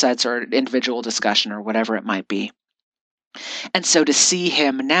 hands-on skill sets or individual discussion or whatever it might be. And so to see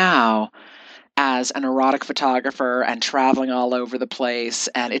him now as an erotic photographer and traveling all over the place,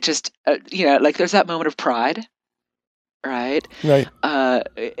 and it just, there's that moment of pride, right? Right.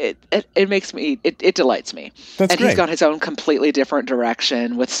 It makes me, it delights me. That's great. He's gone his own completely different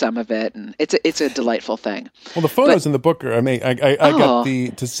direction with some of it, and it's a delightful thing. Well, the photos in the book are, I got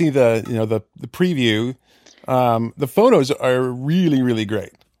to see the preview. The photos are really, really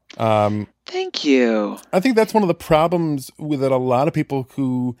great. Thank you. I think that's one of the problems with it. A lot of people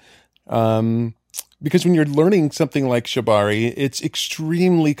who because when you're learning something like Shibari, it's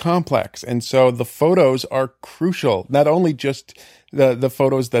extremely complex. And so the photos are crucial, not only just the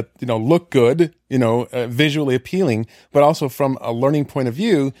photos that, look good, visually appealing, but also from a learning point of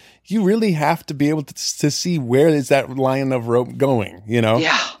view, you really have to be able to see where is that line of rope going,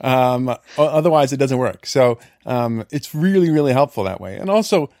 Yeah. Otherwise it doesn't work. So, it's really, really helpful that way. And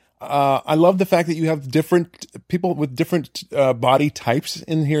also, I love the fact that you have different people with different body types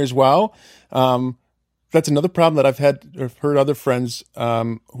in here as well. That's another problem that I've heard other friends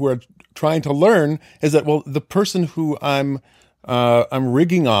who are trying to learn is that, well, the person who I'm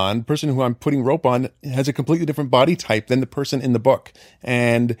rigging on, person who I'm putting rope on, has a completely different body type than the person in the book,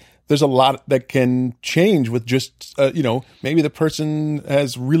 and there's a lot that can change with just maybe the person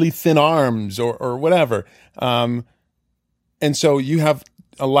has really thin arms or whatever, and so you have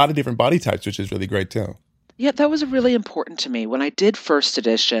a lot of different body types, which is really great too. Yeah, that was really important to me. When I did first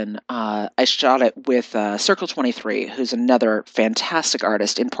edition, I shot it with Circle 23, who's another fantastic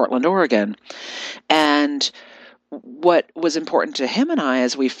artist in Portland, Oregon. And what was important to him and I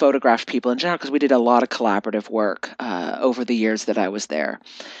as we photographed people in general, because we did a lot of collaborative work over the years that I was there,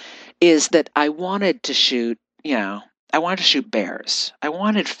 is that I wanted to shoot, bears. I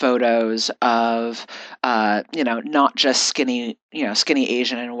wanted photos of, not just skinny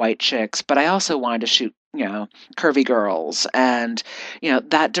Asian and white chicks, but I also wanted to shoot, curvy girls. And,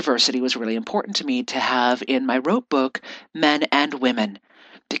 that diversity was really important to me to have in my rope book, men and women,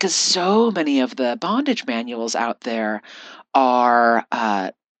 because so many of the bondage manuals out there are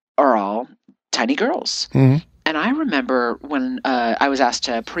all tiny girls. Mm-hmm. And I remember when I was asked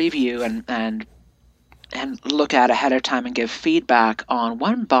to preview and look at ahead of time and give feedback on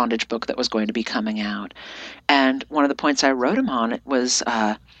one bondage book that was going to be coming out. And one of the points I wrote him on it was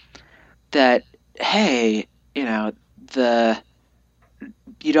that, hey, you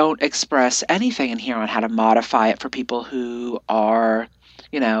don't express anything in here on how to modify it for people who are,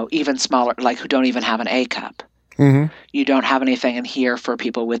 even smaller, like who don't even have an A cup. Mm-hmm. You don't have anything in here for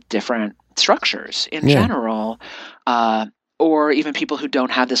people with different structures in general, or even people who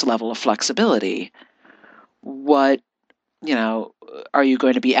don't have this level of flexibility. What, are you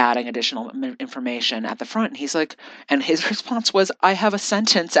going to be adding additional information at the front? And he's like, and his response was, I have a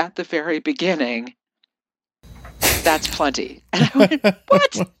sentence at the very beginning. That's plenty. And I went,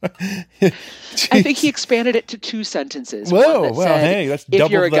 what? I think he expanded it to 2 sentences. Whoa, one that said, hey, that's if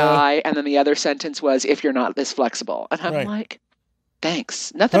double you're a guy, and then the other sentence was, if you're not this flexible. And I'm right. like,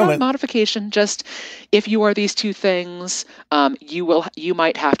 thanks. Nothing on modification, just if you are these 2 things, you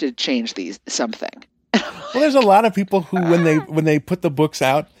might have to change something. Well, there's a lot of people who, when they put the books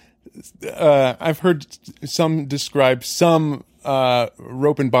out, I've heard some describe some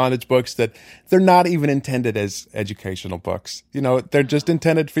rope and bondage books that they're not even intended as educational books. They're just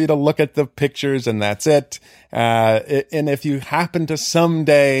intended for you to look at the pictures and that's it. And if you happen to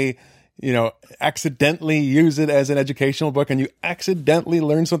someday, accidentally use it as an educational book and you accidentally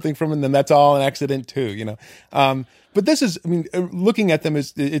learn something from it, then that's all an accident too, But this is, looking at them,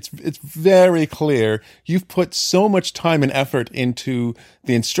 it's very clear. You've put so much time and effort into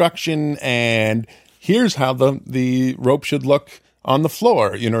the instruction, and here's how the rope should look on the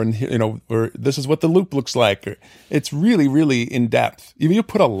floor, or this is what the loop looks like. It's really, really in depth. You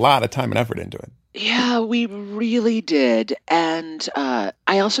put a lot of time and effort into it. Yeah, we really did. And I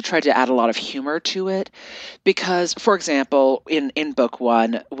also tried to add a lot of humor to it because, for example, in book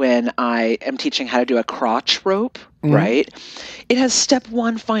 1, when I am teaching how to do a crotch rope, right, it has step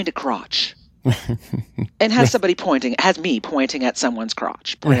 1, find a crotch. And has has me pointing at someone's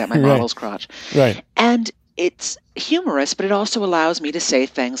crotch, pointing at my model's crotch. Right. And it's humorous, but it also allows me to say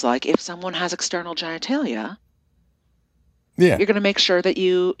things like, if someone has external genitalia, you're going to make sure that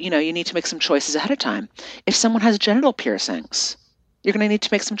you need to make some choices ahead of time. If someone has genital piercings, you're going to need to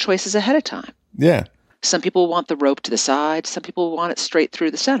make some choices ahead of time. Yeah. Some people want the rope to the side. Some people want it straight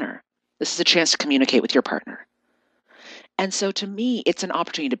through the center. This is a chance to communicate with your partner. And so to me, it's an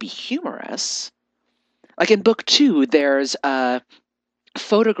opportunity to be humorous. Like in book 2, there's a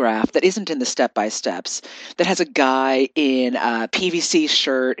photograph that isn't in the step-by-steps that has a guy in a PVC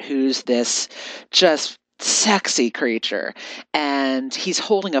shirt who's this just sexy creature, and he's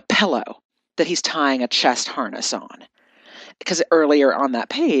holding a pillow that he's tying a chest harness on. Because earlier on that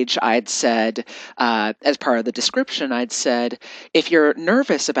page, I'd said, as part of the description, I'd said, if you're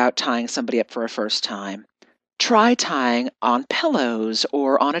nervous about tying somebody up for a first time, try tying on pillows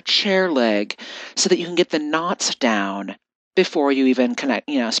or on a chair leg so that you can get the knots down before you even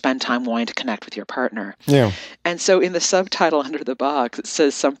spend time wanting to connect with your partner. Yeah. And so in the subtitle under the box, it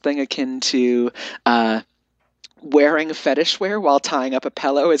says something akin to, wearing fetish wear while tying up a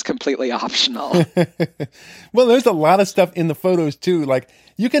pillow is completely optional. Well, there's a lot of stuff in the photos too. Like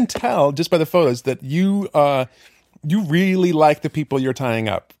you can tell just by the photos that you really like the people you're tying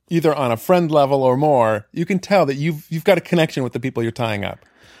up, either on a friend level or more. You can tell that you've got a connection with the people you're tying up.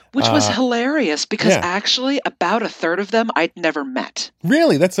 Which was hilarious because actually about a third of them I'd never met.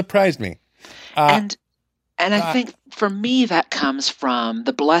 Really? That surprised me. And I think for me that comes from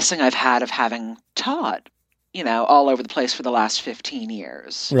the blessing I've had of having taught, all over the place for the last 15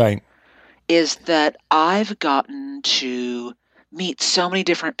 years. Right. Is that I've gotten to meet so many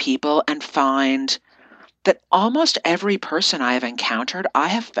different people and find that almost every person I have encountered,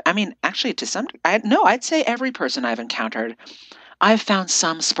 I'd say every person I've encountered, I've found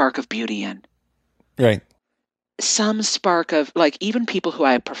some spark of beauty in. Right. Some spark of, like, even people who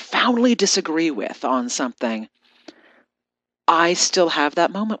I profoundly disagree with on something, I still have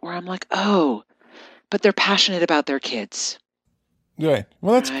that moment where I'm like, oh, but they're passionate about their kids. Right.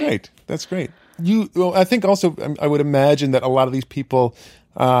 Well, that's great. That's great. I think also, I would imagine that a lot of these people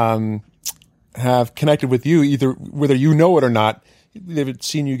have connected with you, either whether you know it or not. They've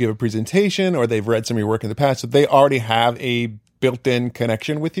seen you give a presentation or they've read some of your work in the past, so they already have a built-in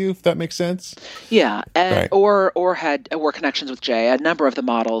connection with you, if that makes sense. Yeah, right. or were connections with Jay. A number of the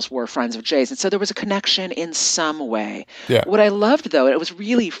models were friends of Jay's, and so there was a connection in some way. Yeah. What I loved, though, it was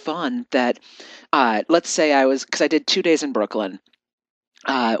really fun that, let's say because I did 2 days in Brooklyn,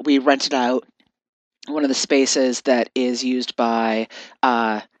 we rented out one of the spaces that is used by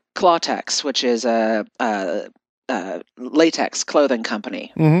Clawtex, which is a latex clothing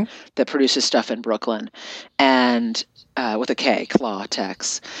company that produces stuff in Brooklyn, and with a K,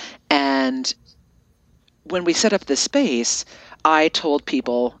 Clawtex. And when we set up this space, I told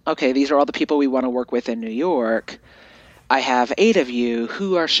people, okay, these are all the people we want to work with in New York. I have 8 of you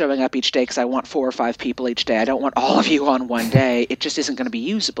who are showing up each day because I want 4 or 5 people each day. I don't want all of you on one day. It just isn't going to be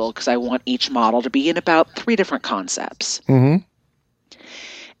usable because I want each model to be in about 3 different concepts. Mm-hmm.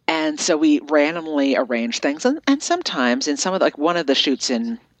 And so we randomly arrange things. And sometimes in some of one of the shoots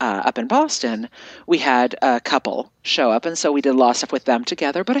up in Boston, we had a couple show up. And so we did a lot of stuff with them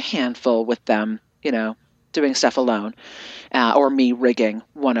together, but a handful with them, doing stuff alone, or me rigging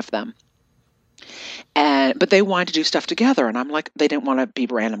one of them. But they wanted to do stuff together. And I'm like, they didn't want to be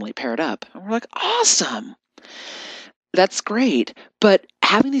randomly paired up. And we're like, awesome. That's great. But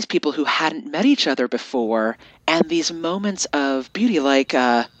having these people who hadn't met each other before and these moments of beauty, like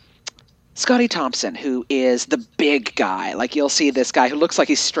Scotty Thompson, who is the big guy. Like, you'll see this guy who looks like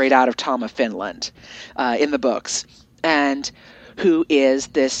he's straight out of Tom of Finland in the books, and who is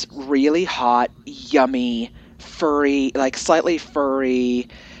this really hot, yummy, furry, like slightly furry,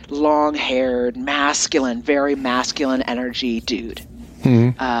 long-haired, masculine, very masculine energy dude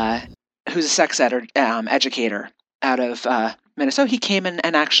who's a sex educator out of Minnesota. He came in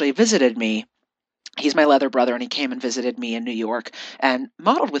and actually visited me. He's my leather brother, and he came and visited me in New York and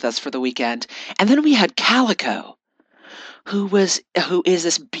modeled with us for the weekend. And then we had Calico, who is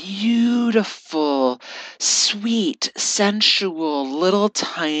this beautiful, sweet, sensual, little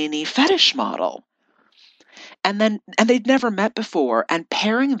tiny fetish model. And they'd never met before, and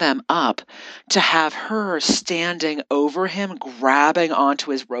pairing them up to have her standing over him, grabbing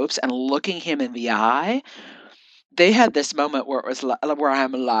onto his ropes and looking him in the eye. They had this moment where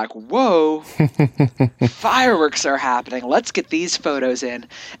I'm like, whoa, fireworks are happening. Let's get these photos in.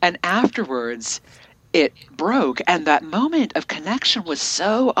 And afterwards, it broke. And that moment of connection was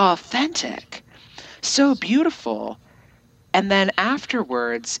so authentic, so beautiful. And then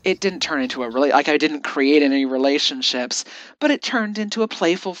afterwards, it didn't turn into I didn't create any relationships, but it turned into a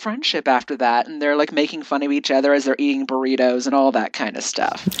playful friendship after that. And they're like making fun of each other as they're eating burritos and all that kind of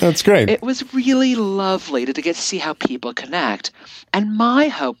stuff. That's great. It was really lovely to get to see how people connect. And my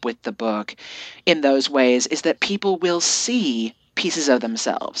hope with the book in those ways is that people will see pieces of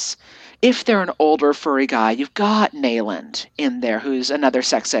themselves. If they're an older furry guy, you've got Nayland in there, who's another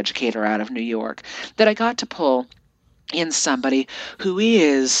sex educator out of New York, that I got to pull in somebody who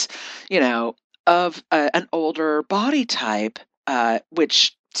is, of an older body type,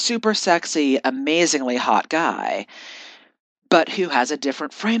 which super sexy, amazingly hot guy, but who has a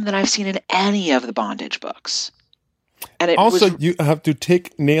different frame than I've seen in any of the bondage books. And you have to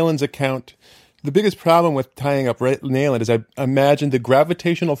take Nayland's account. The biggest problem with tying up Nayland is I imagine the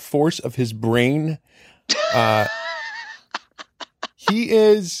gravitational force of his brain. He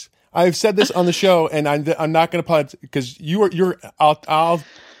is. I've said this on the show, and I'm not going to apologize because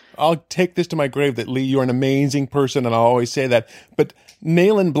I'll take this to my grave that Lee, you're an amazing person, and I'll always say that. But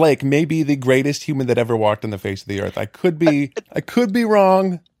Nayland Blake may be the greatest human that ever walked on the face of the earth. I could be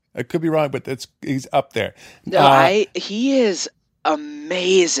wrong, I could be wrong, but he's up there. No, he is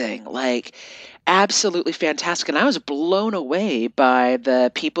amazing. Like, absolutely fantastic. And I was blown away by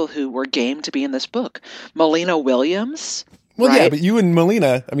the people who were game to be in this book. Melina Williams. Well, right? yeah, but you and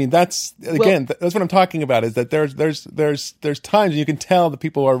Melina, I mean, that's what I'm talking about. Is that there's times you can tell the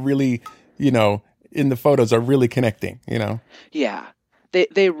people are really, in the photos are really connecting. Yeah,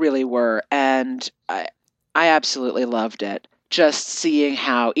 they really were, and I absolutely loved it. Just seeing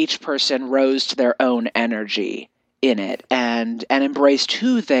how each person rose to their own energy in it and embraced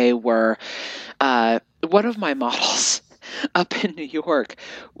who they were. One of my models up in New York,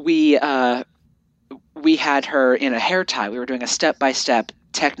 we had her in a hair tie. We were doing a step-by-step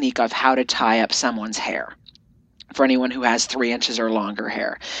technique of how to tie up someone's hair for anyone who has 3 inches or longer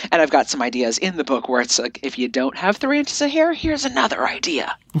hair. And I've got some ideas in the book where it's like, if you don't have 3 inches of hair, here's another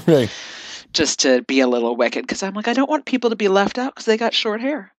idea. Right. Just to be a little wicked, because I'm like, I don't want people to be left out because they got short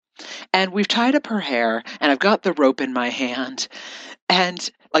hair. And we've tied up her hair, and I've got the rope in my hand.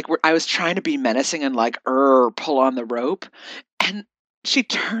 And like I was trying to be menacing and like, pull on the rope. And she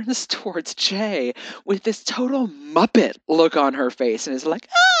turns towards Jay with this total Muppet look on her face and is like,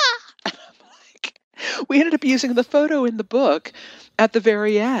 ah! And I'm like, we ended up using the photo in the book at the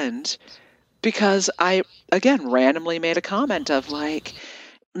very end because I, again, randomly made a comment of like,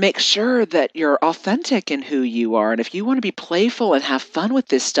 make sure that you're authentic in who you are. And if you want to be playful and have fun with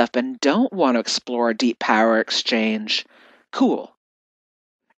this stuff and don't want to explore a deep power exchange, cool.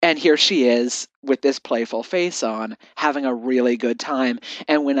 And here she is with this playful face on, having a really good time.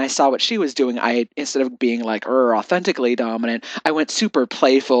 And when I saw what she was doing, I, instead of being like, authentically dominant, I went super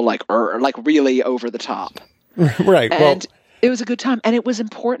playful, like really over the top. Right. And it was a good time. And it was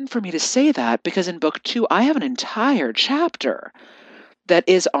important for me to say that because in book 2, I have an entire chapter that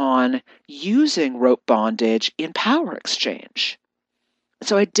is on using rope bondage in power exchange.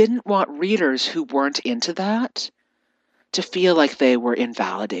 So I didn't want readers who weren't into that to feel like they were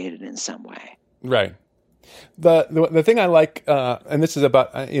invalidated in some way. Right. The thing I like, and this is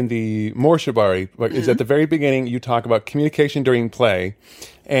about in the more Shibari, is at the very beginning you talk about communication during play,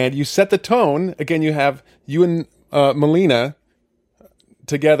 and you set the tone. Again, you have you and Melina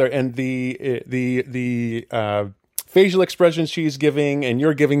together, and the facial expressions she's giving and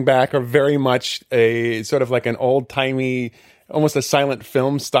you're giving back are very much a sort of like an old timey, almost a silent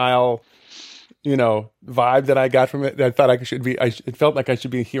film style, vibe that I got from it. I thought it felt like I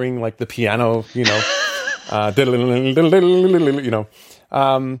should be hearing like the piano, but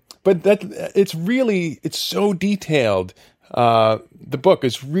that it's so detailed. The book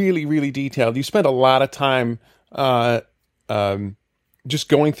is really, really detailed. You spend a lot of time, just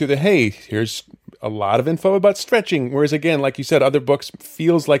going through here's a lot of info about stretching. Whereas again, like you said, other books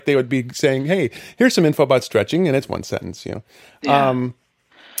feels like they would be saying, hey, here's some info about stretching. And it's one sentence, Yeah.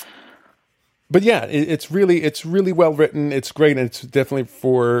 But yeah, it's really well written. It's great. And it's definitely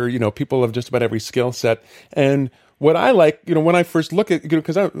for, people of just about every skill set. And what I like, when I first look at,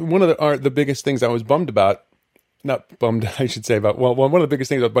 because one of the biggest things I was bummed about, not bummed, I should say about, one of the biggest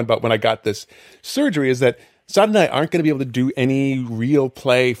things I was bummed about when I got this surgery is that Sad and I aren't going to be able to do any real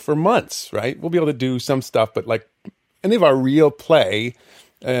play for months, right? We'll be able to do some stuff, but like any of our real play,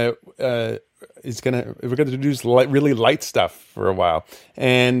 we're going to do really light stuff for a while.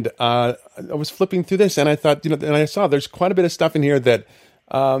 And I was flipping through this and I thought, and I saw there's quite a bit of stuff in here that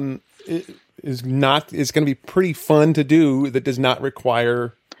is going to be pretty fun to do that does not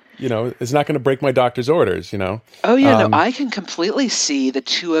require, it's not going to break my doctor's orders, Oh, yeah, no, I can completely see the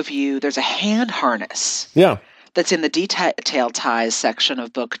two of you. There's a hand harness. Yeah. That's in the detail ties section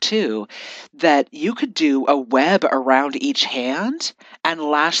of book 2 that you could do a web around each hand and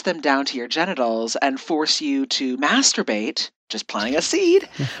lash them down to your genitals and force you to masturbate. Just planting a seed,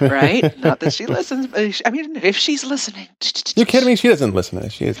 right? Not that she listens. But I mean, if she's listening. You're kidding me? She doesn't listen to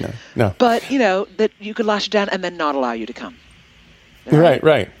this. She is no. But, that you could lash it down and then not allow you to come.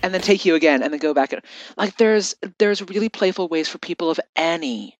 Right. And then take you again and then go back. Like there's really playful ways for people of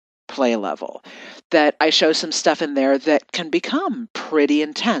any play level that I show some stuff in there that can become pretty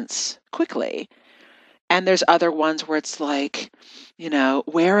intense quickly. And there's other ones where it's like,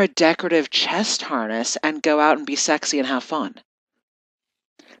 wear a decorative chest harness and go out and be sexy and have fun.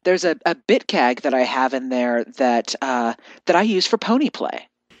 There's a bit gag that I have in there that I use for pony play.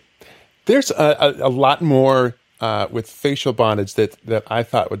 There's a lot more with facial bondage that I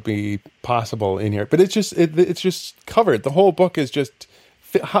thought would be possible in here, but it's just covered. The whole book is just.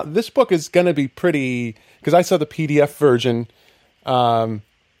 This book is going to be pretty because I saw the PDF version.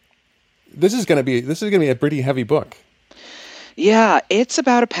 This is going to be a pretty heavy book. Yeah, it's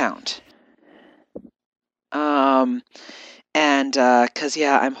about a pound. And because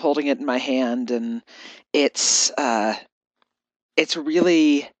I'm holding it in my hand, and it's it's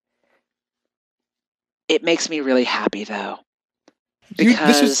really it makes me really happy though,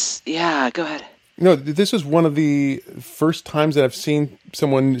 This was because go ahead. no, this was one of the first times that I've seen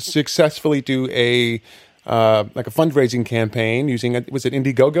someone successfully do a like a fundraising campaign using was it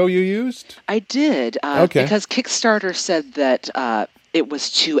Indiegogo you used? I did, Okay, because Kickstarter said that it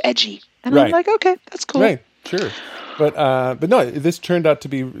was too edgy, and I'm right, like, okay, that's cool. right, sure, but no, this turned out to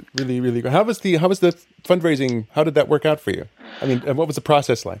be really really good. How was the fundraising? How did that work out for you? I mean, what was the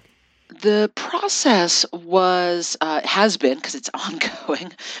process like? The process was has been, because it's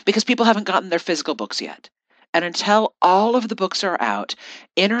ongoing, because people haven't gotten their physical books yet. And until all of the books are out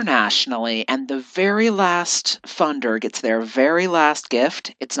internationally and the very last funder gets their very last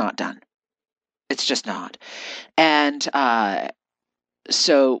gift, it's not done. It's just not. And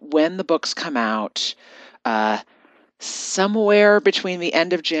so when the books come out, uh, somewhere between the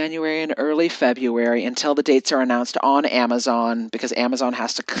end of January and early February, until the dates are announced on Amazon, because Amazon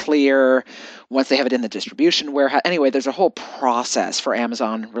has to clear once they have it in the distribution warehouse. Anyway, there's a whole process for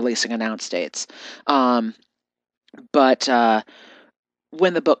Amazon releasing announce dates. But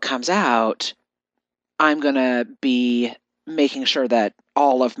when the book comes out, I'm going to be making sure that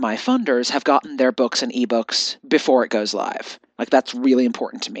all of my funders have gotten their books and ebooks before it goes live. Like, that's really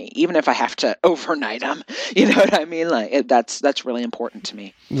important to me, even if I have to overnight them. You know what I mean? Like, that's really important to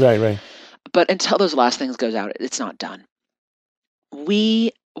me. Right, right. But until those last things goes out, it's not done.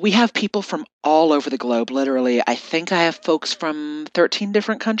 We have people from all over the globe. Literally, I think I have folks from 13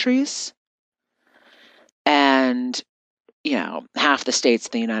 different countries, and half the states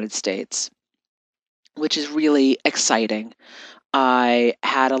in the United States, which is really exciting. I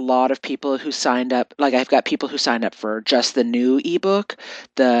had a lot of people who signed up. Like, I've got people who signed up for just the new ebook,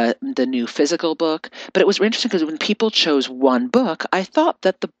 the new physical book. But it was interesting because when people chose one book, I thought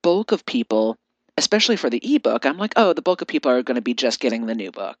that the bulk of people, especially for the ebook, I'm like, oh, the bulk of people are going to be just getting the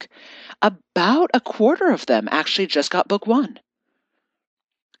new book. About a quarter of them actually just got book one.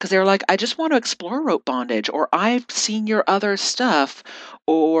 Because they're like, I just want to explore rope bondage, or I've seen your other stuff,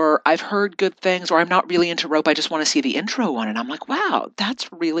 or I've heard good things, or I'm not really into rope, I just want to see the intro one. And I'm like, wow,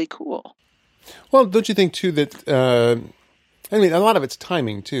 that's really cool. Well, don't you think too that I mean, a lot of it's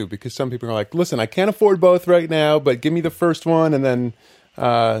timing too, because some people are like, "Listen, I can't afford both right now, but give me the first one, and then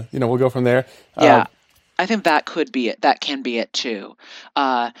we'll go from there." Yeah, I think that could be it. That can be it too.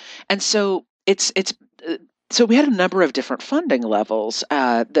 And so it's so we had a number of different funding levels,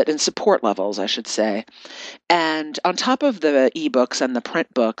 that and support levels, I should say. And on top of the ebooks and the print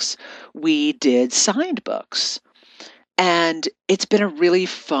books, we did signed books. And it's been a really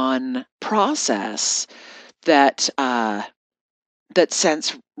fun process that that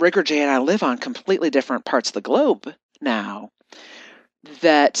since Rigger J and I live on completely different parts of the globe now,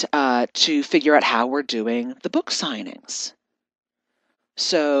 that to figure out how we're doing the book signings.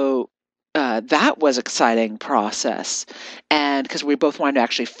 So that was an exciting process, and because we both wanted to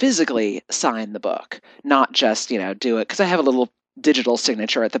actually physically sign the book, not just do it, because I have a little digital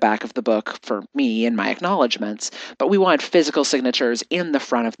signature at the back of the book for me and my acknowledgments, but we wanted physical signatures in the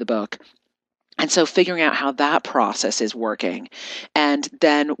front of the book. And so figuring out how that process is working. And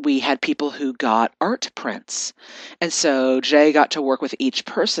then we had people who got art prints. And so Jay got to work with each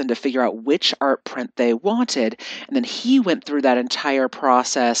person to figure out which art print they wanted. And then he went through that entire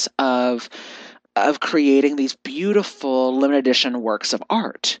process of creating these beautiful limited edition works of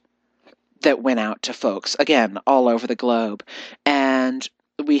art that went out to folks, again, all over the globe. And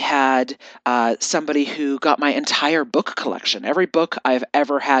we had somebody who got my entire book collection, every book I've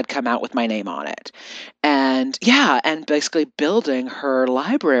ever had come out with my name on it. And and basically building her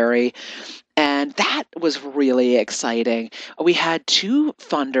library. And that was really exciting. We had two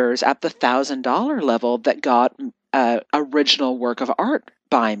funders at the $1,000 level that got original work of art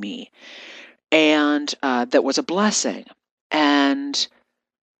by me. And that was a blessing. And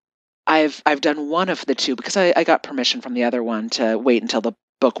I've done one of the two because I got permission from the other one to wait until the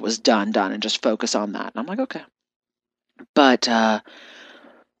book was done, and just focus on that. And I'm like, okay. But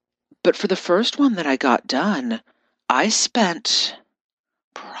for the first one that I got done, I spent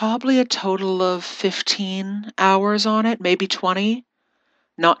probably a total of 15 hours on it, maybe 20,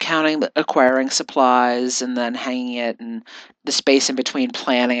 not counting the acquiring supplies and then hanging it and the space in between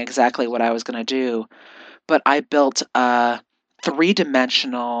planning exactly what I was going to do. But I built a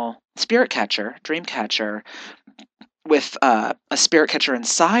three-dimensional spirit catcher, dream catcher, with a spirit catcher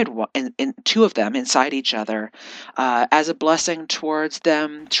inside in two of them inside each other, as a blessing towards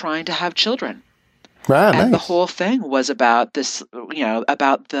them trying to have children. Ah, And the nice. whole thing was about this,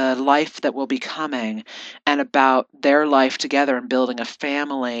 about the life that will be coming and about their life together and building a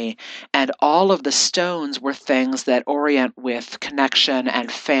family. And all of the stones were things that orient with connection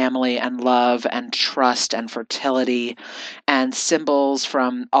and family and love and trust and fertility, and symbols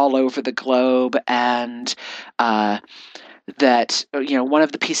from all over the globe. And that, one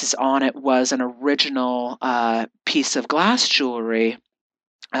of the pieces on it was an original piece of glass jewelry,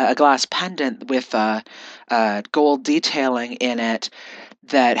 a glass pendant with gold detailing in it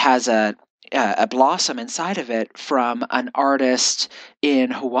that has a blossom inside of it from an artist in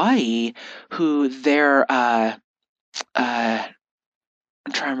Hawaii who I'm trying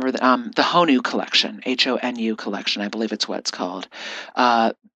to remember the Honu collection, Honu collection, I believe it's what it's called.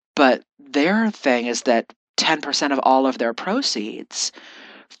 But their thing is that 10% of all of their proceeds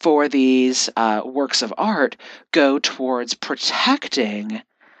for these works of art go towards protecting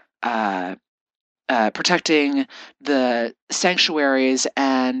the sanctuaries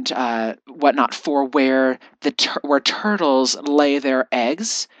and whatnot for where where turtles lay their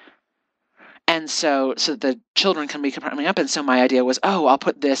eggs, and so the children can be coming up. And so my idea was, oh, I'll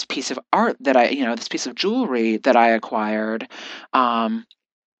put this piece of art that this piece of jewelry that I acquired,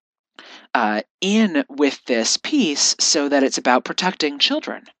 in with this piece, so that it's about protecting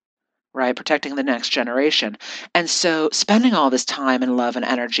children. Right, protecting the next generation. And so spending all this time and love and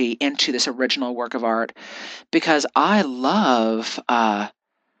energy into this original work of art, because I love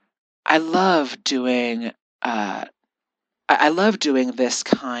doing I love doing this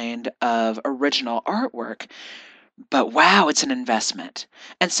kind of original artwork, but wow, it's an investment.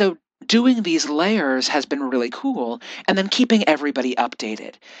 And so doing these layers has been really cool, and then keeping everybody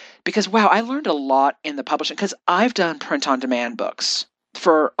updated, because wow, I learned a lot in the publishing, because I've done print on demand books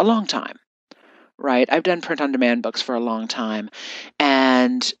for a long time. Right. I've done print on demand books for a long time.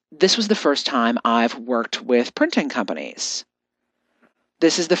 And this was the first time I've worked with printing companies.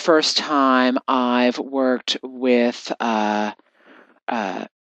 This is the first time I've worked with, this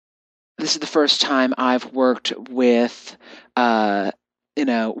is the first time I've worked with,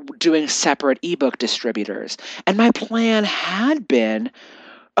 doing separate ebook distributors. And my plan had been,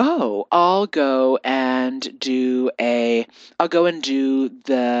 oh, I'll go and do the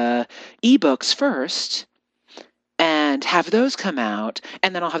ebooks first and have those come out,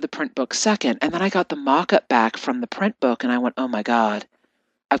 and then I'll have the print book second. And then I got the mock-up back from the print book, and I went, oh my God,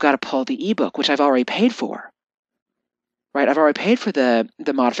 I've got to pull the ebook, which I've already paid for. Right? I've already paid for the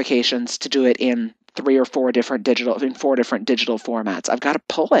modifications to do it in four different digital formats. I've got to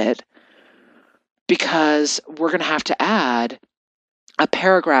pull it because we're going to have to add a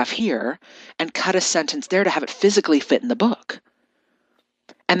paragraph here and cut a sentence there to have it physically fit in the book.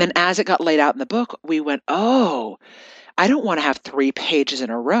 And then as it got laid out in the book, we went, oh, I don't want to have 3 pages in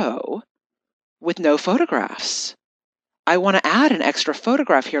a row with no photographs. I want to add an extra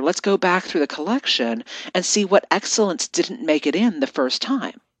photograph here. Let's go back through the collection and see what excellence didn't make it in the first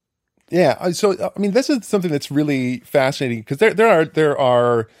time. Yeah. So, I mean, this is something that's really fascinating, because there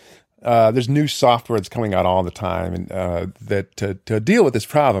are there's new software that's coming out all the time, and that to deal with this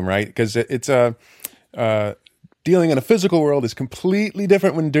problem, right? Because it's dealing in a physical world is completely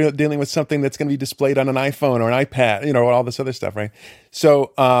different when dealing with something that's going to be displayed on an iPhone or an iPad, all this other stuff, right?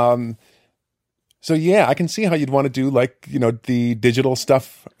 So yeah, I can see how you'd want to do the digital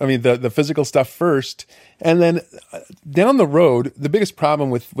stuff. I mean, the physical stuff first, and then down the road, the biggest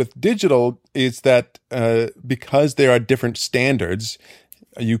problem with digital is that because there are different standards,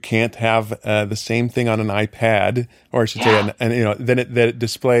 you can't have the same thing on an iPad, or I should say, then it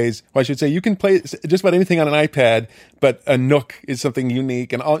displays. Well, I should say you can play just about anything on an iPad, but a Nook is something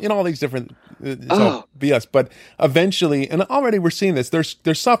unique, and all these different. It's all BS. But eventually, and already we're seeing this.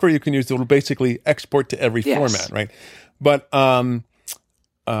 There's software you can use that will basically export to every format, right? But so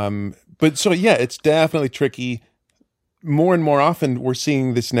yeah, it's definitely tricky. More and more often, we're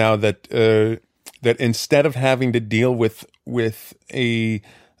seeing this now that instead of having to deal with a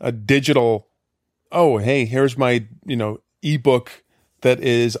digital, oh, hey, here's my ebook that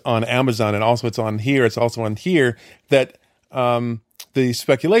is on Amazon, and also it's also on here, that the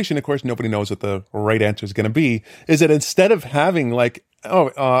speculation, of course, nobody knows what the right answer is going to be, is that instead of having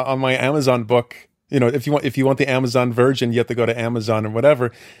on my Amazon book, if you want the Amazon version, you have to go to Amazon or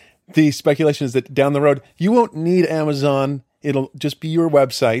whatever. The speculation is that down the road, you won't need Amazon. It'll just be your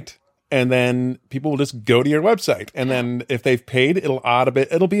website. And then people will just go to your website. And then if they've paid,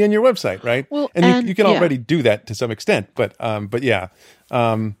 it'll be in your website, right? Well, and you can already do that to some extent. But yeah.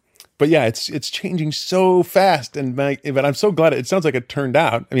 But but yeah, it's changing so fast, but I'm so glad it sounds like it turned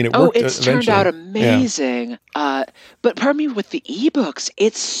out. I mean, it Oh, worked it's turned eventually. out Yeah. amazing. But pardon me, with the ebooks,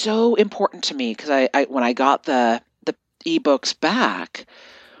 it's so important to me because I when I got the ebooks back,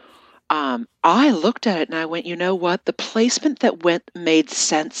 I looked at it and I went, you know what? The placement that made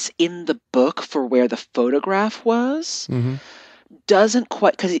sense in the book for where the photograph was Mm-hmm. doesn't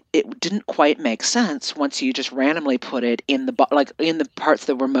quite, because it didn't quite make sense once you just randomly put it in in the parts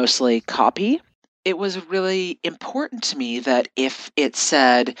that were mostly copy. It was really important to me that if it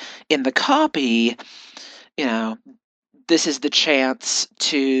said in the copy, you know, this is the chance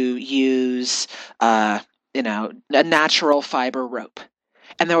to use, a natural fiber rope,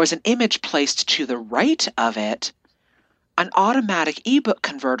 and there was an image placed to the right of it, an automatic ebook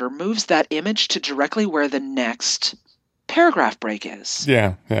converter moves that image to directly where the next paragraph break is.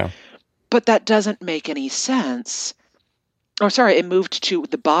 Yeah, yeah. But that doesn't make any sense. Oh, sorry, it moved to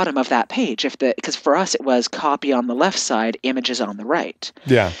the bottom of that page because for us it was copy on the left side, images on the right.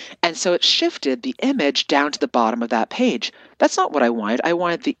 Yeah. And so it shifted the image down to the bottom of that page. That's not what I wanted. I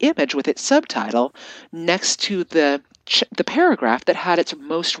wanted the image with its subtitle next to the paragraph that had its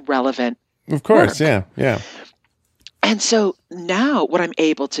most relevant Of course, work. yeah, yeah. And so now what I'm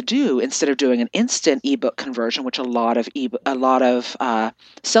able to do, instead of doing an instant ebook conversion, which a lot of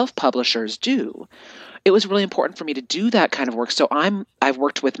self-publishers do, it was really important for me to do that kind of work. So I've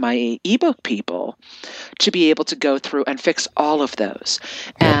worked with my ebook people to be able to go through and fix all of those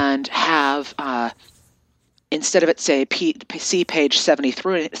and have, instead of it say see page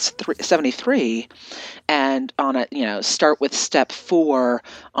 73 and on a, start with step 4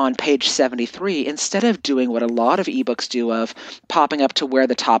 on page 73, instead of doing what a lot of ebooks do of popping up to where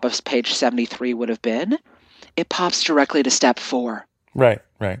the top of page 73 would have been, it pops directly to step 4. Right,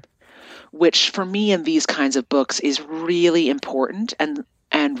 right. Which for me in these kinds of books is really important and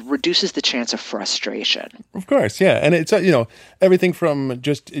reduces the chance of frustration. Of course, yeah. And it's, everything from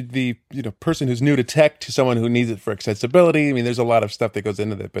just the, person who's new to tech to someone who needs it for accessibility. I mean, there's a lot of stuff that goes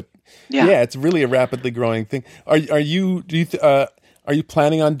into that, but yeah, it's really a rapidly growing thing. Are you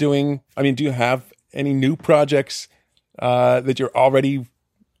planning on doing, do you have any new projects that you're already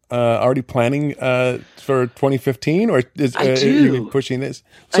planning for 2015, or are you pushing this?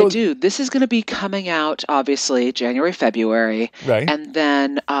 I do. This is going to be coming out, obviously, January, February. Right. And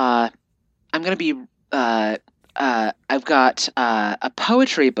then I'm going to be, I've got a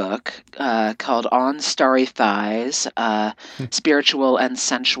poetry book called On Starry Thighs, Spiritual and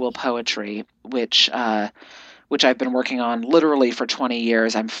Sensual Poetry, which I've been working on literally for 20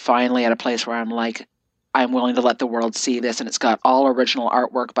 years. I'm finally at a place where I'm like, I'm willing to let the world see this, and it's got all original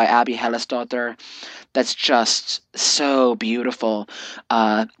artwork by Abby Hellesdotter that's just so beautiful.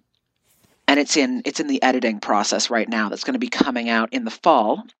 And it's in the editing process right now. That's going to be coming out in the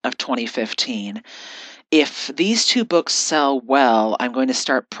fall of 2015. If these two books sell well, I'm going to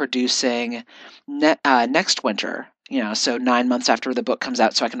start producing next winter. So 9 months after the book comes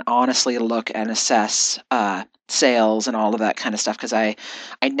out, so I can honestly look and assess sales and all of that kind of stuff, because I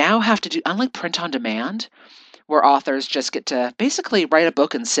now have to do, unlike print on demand, where authors just get to basically write a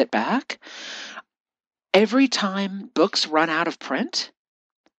book and sit back. Every time books run out of print,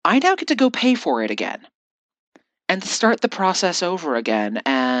 I now get to go pay for it again and start the process over again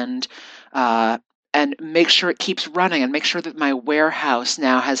and make sure it keeps running and make sure that my warehouse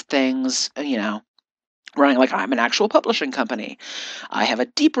now has things, running like I'm an actual publishing company. I have a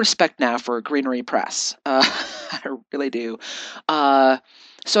deep respect now for Greenery Press. I really do.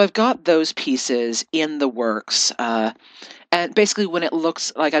 So I've got those pieces in the works. And basically when it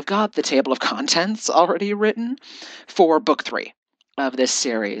looks like I've got the table of contents already written for book 3 of this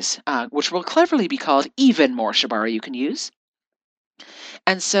series, which will cleverly be called Even More Shibari You Can Use.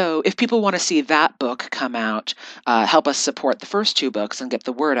 And so if people want to see that book come out, help us support the first 2 books and get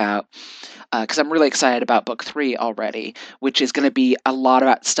the word out, because I'm really excited about book 3 already, which is going to be a lot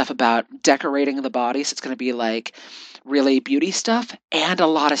about stuff about decorating the body. So it's going to be like really beauty stuff and a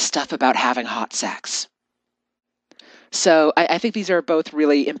lot of stuff about having hot sex. So I think these are both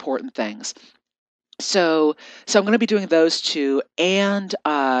really important things. So I'm going to be doing those 2, and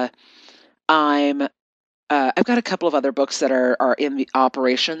I've got a couple of other books that are in the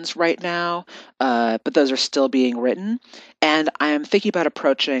operations right now, but those are still being written. And I'm thinking about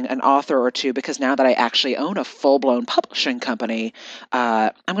approaching an author or 2, because now that I actually own a full-blown publishing company,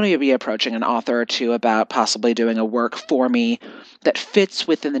 I'm going to be approaching an author or 2 about possibly doing a work for me that fits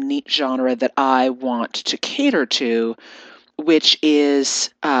within the neat genre that I want to cater to, which is...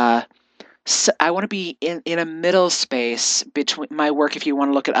 So I want to be in a middle space between my work. If you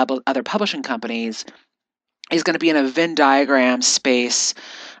want to look at other publishing companies, is going to be in a Venn diagram space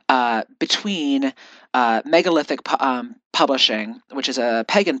between Megalithic Publishing, which is a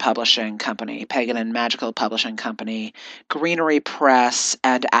pagan publishing company, pagan and magical publishing company, Greenery Press,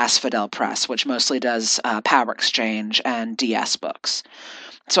 and Asphodel Press, which mostly does Power Exchange and DS books.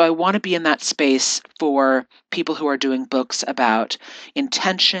 So I want to be in that space for people who are doing books about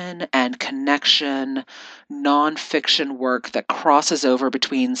intention and connection, nonfiction work that crosses over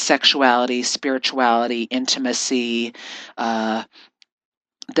between sexuality, spirituality, intimacy.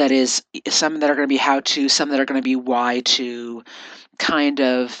 That is, some that are going to be how-to, some that are going to be why-to, kind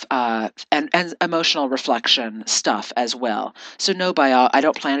of, and emotional reflection stuff as well. So I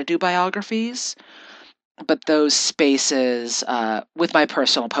don't plan to do biographies, but those spaces, with my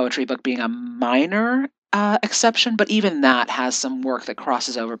personal poetry book being a minor exception, but even that has some work that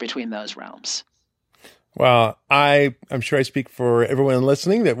crosses over between those realms. Well, I'm sure I speak for everyone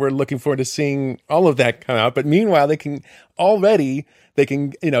listening that we're looking forward to seeing all of that come out. But meanwhile, they can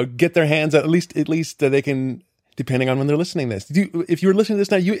get their hands at least they can, depending on when they're listening to this. If you're listening to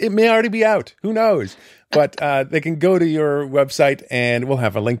this now, it may already be out. Who knows? But they can go to your website, and we'll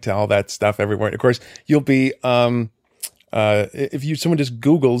have a link to all that stuff everywhere. Of course, you'll be if someone just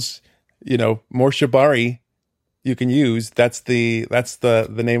Googles, more Shibari, you can use. That's the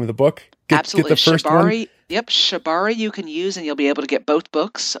name of the book. Absolutely. Get the first Shibari, one. Yep, Shibari you can use, and you'll be able to get both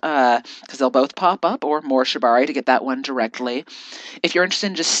books because they'll both pop up, or more Shibari to get that one directly. If you're interested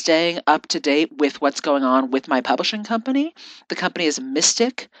in just staying up to date with what's going on with my publishing company, the company is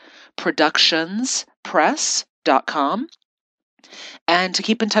mysticproductionspress.com. And to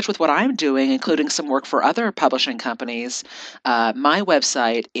keep in touch with what I'm doing, including some work for other publishing companies, my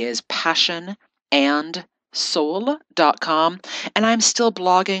website is passionandsoul.com. And I'm still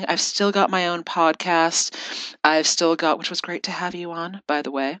blogging. I've still got my own podcast. Which was great to have you on, by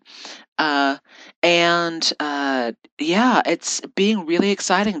the way. It's being really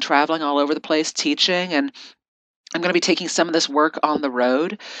exciting, traveling all over the place, teaching, and I'm going to be taking some of this work on the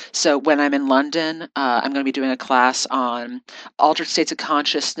road. So when I'm in London, I'm going to be doing a class on altered states of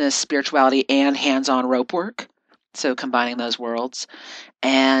consciousness, spirituality, and hands-on rope work. So combining those worlds.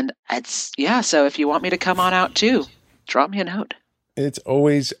 And so if you want me to come on out too, drop me a note. It's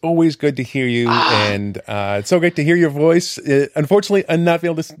always good to hear you, and it's so great to hear your voice. Unfortunately, I'm not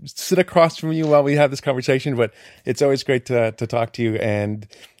able to sit across from you while we have this conversation, but it's always great to talk to you. And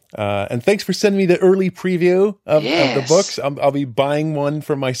thanks for sending me the early preview of the books. I'll be buying one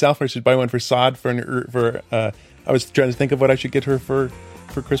for myself. I should buy one for Saad I was trying to think of what I should get her for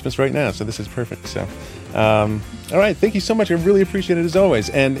Christmas right now. So this is perfect. So, all right. Thank you so much. I really appreciate it as always,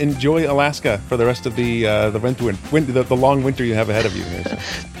 and enjoy Alaska for the rest of the long winter you have ahead of you. Here, so.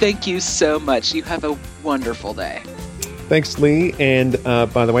 Thank you so much. You have a wonderful day. Thanks, Lee. And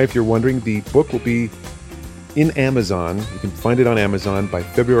by the way, if you're wondering, the book will be in Amazon. You can find it on Amazon by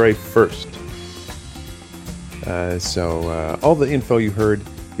February 1st. So all the info you heard,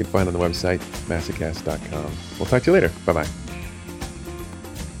 you can find on the website, massacast.com. We'll talk to you later. Bye-bye.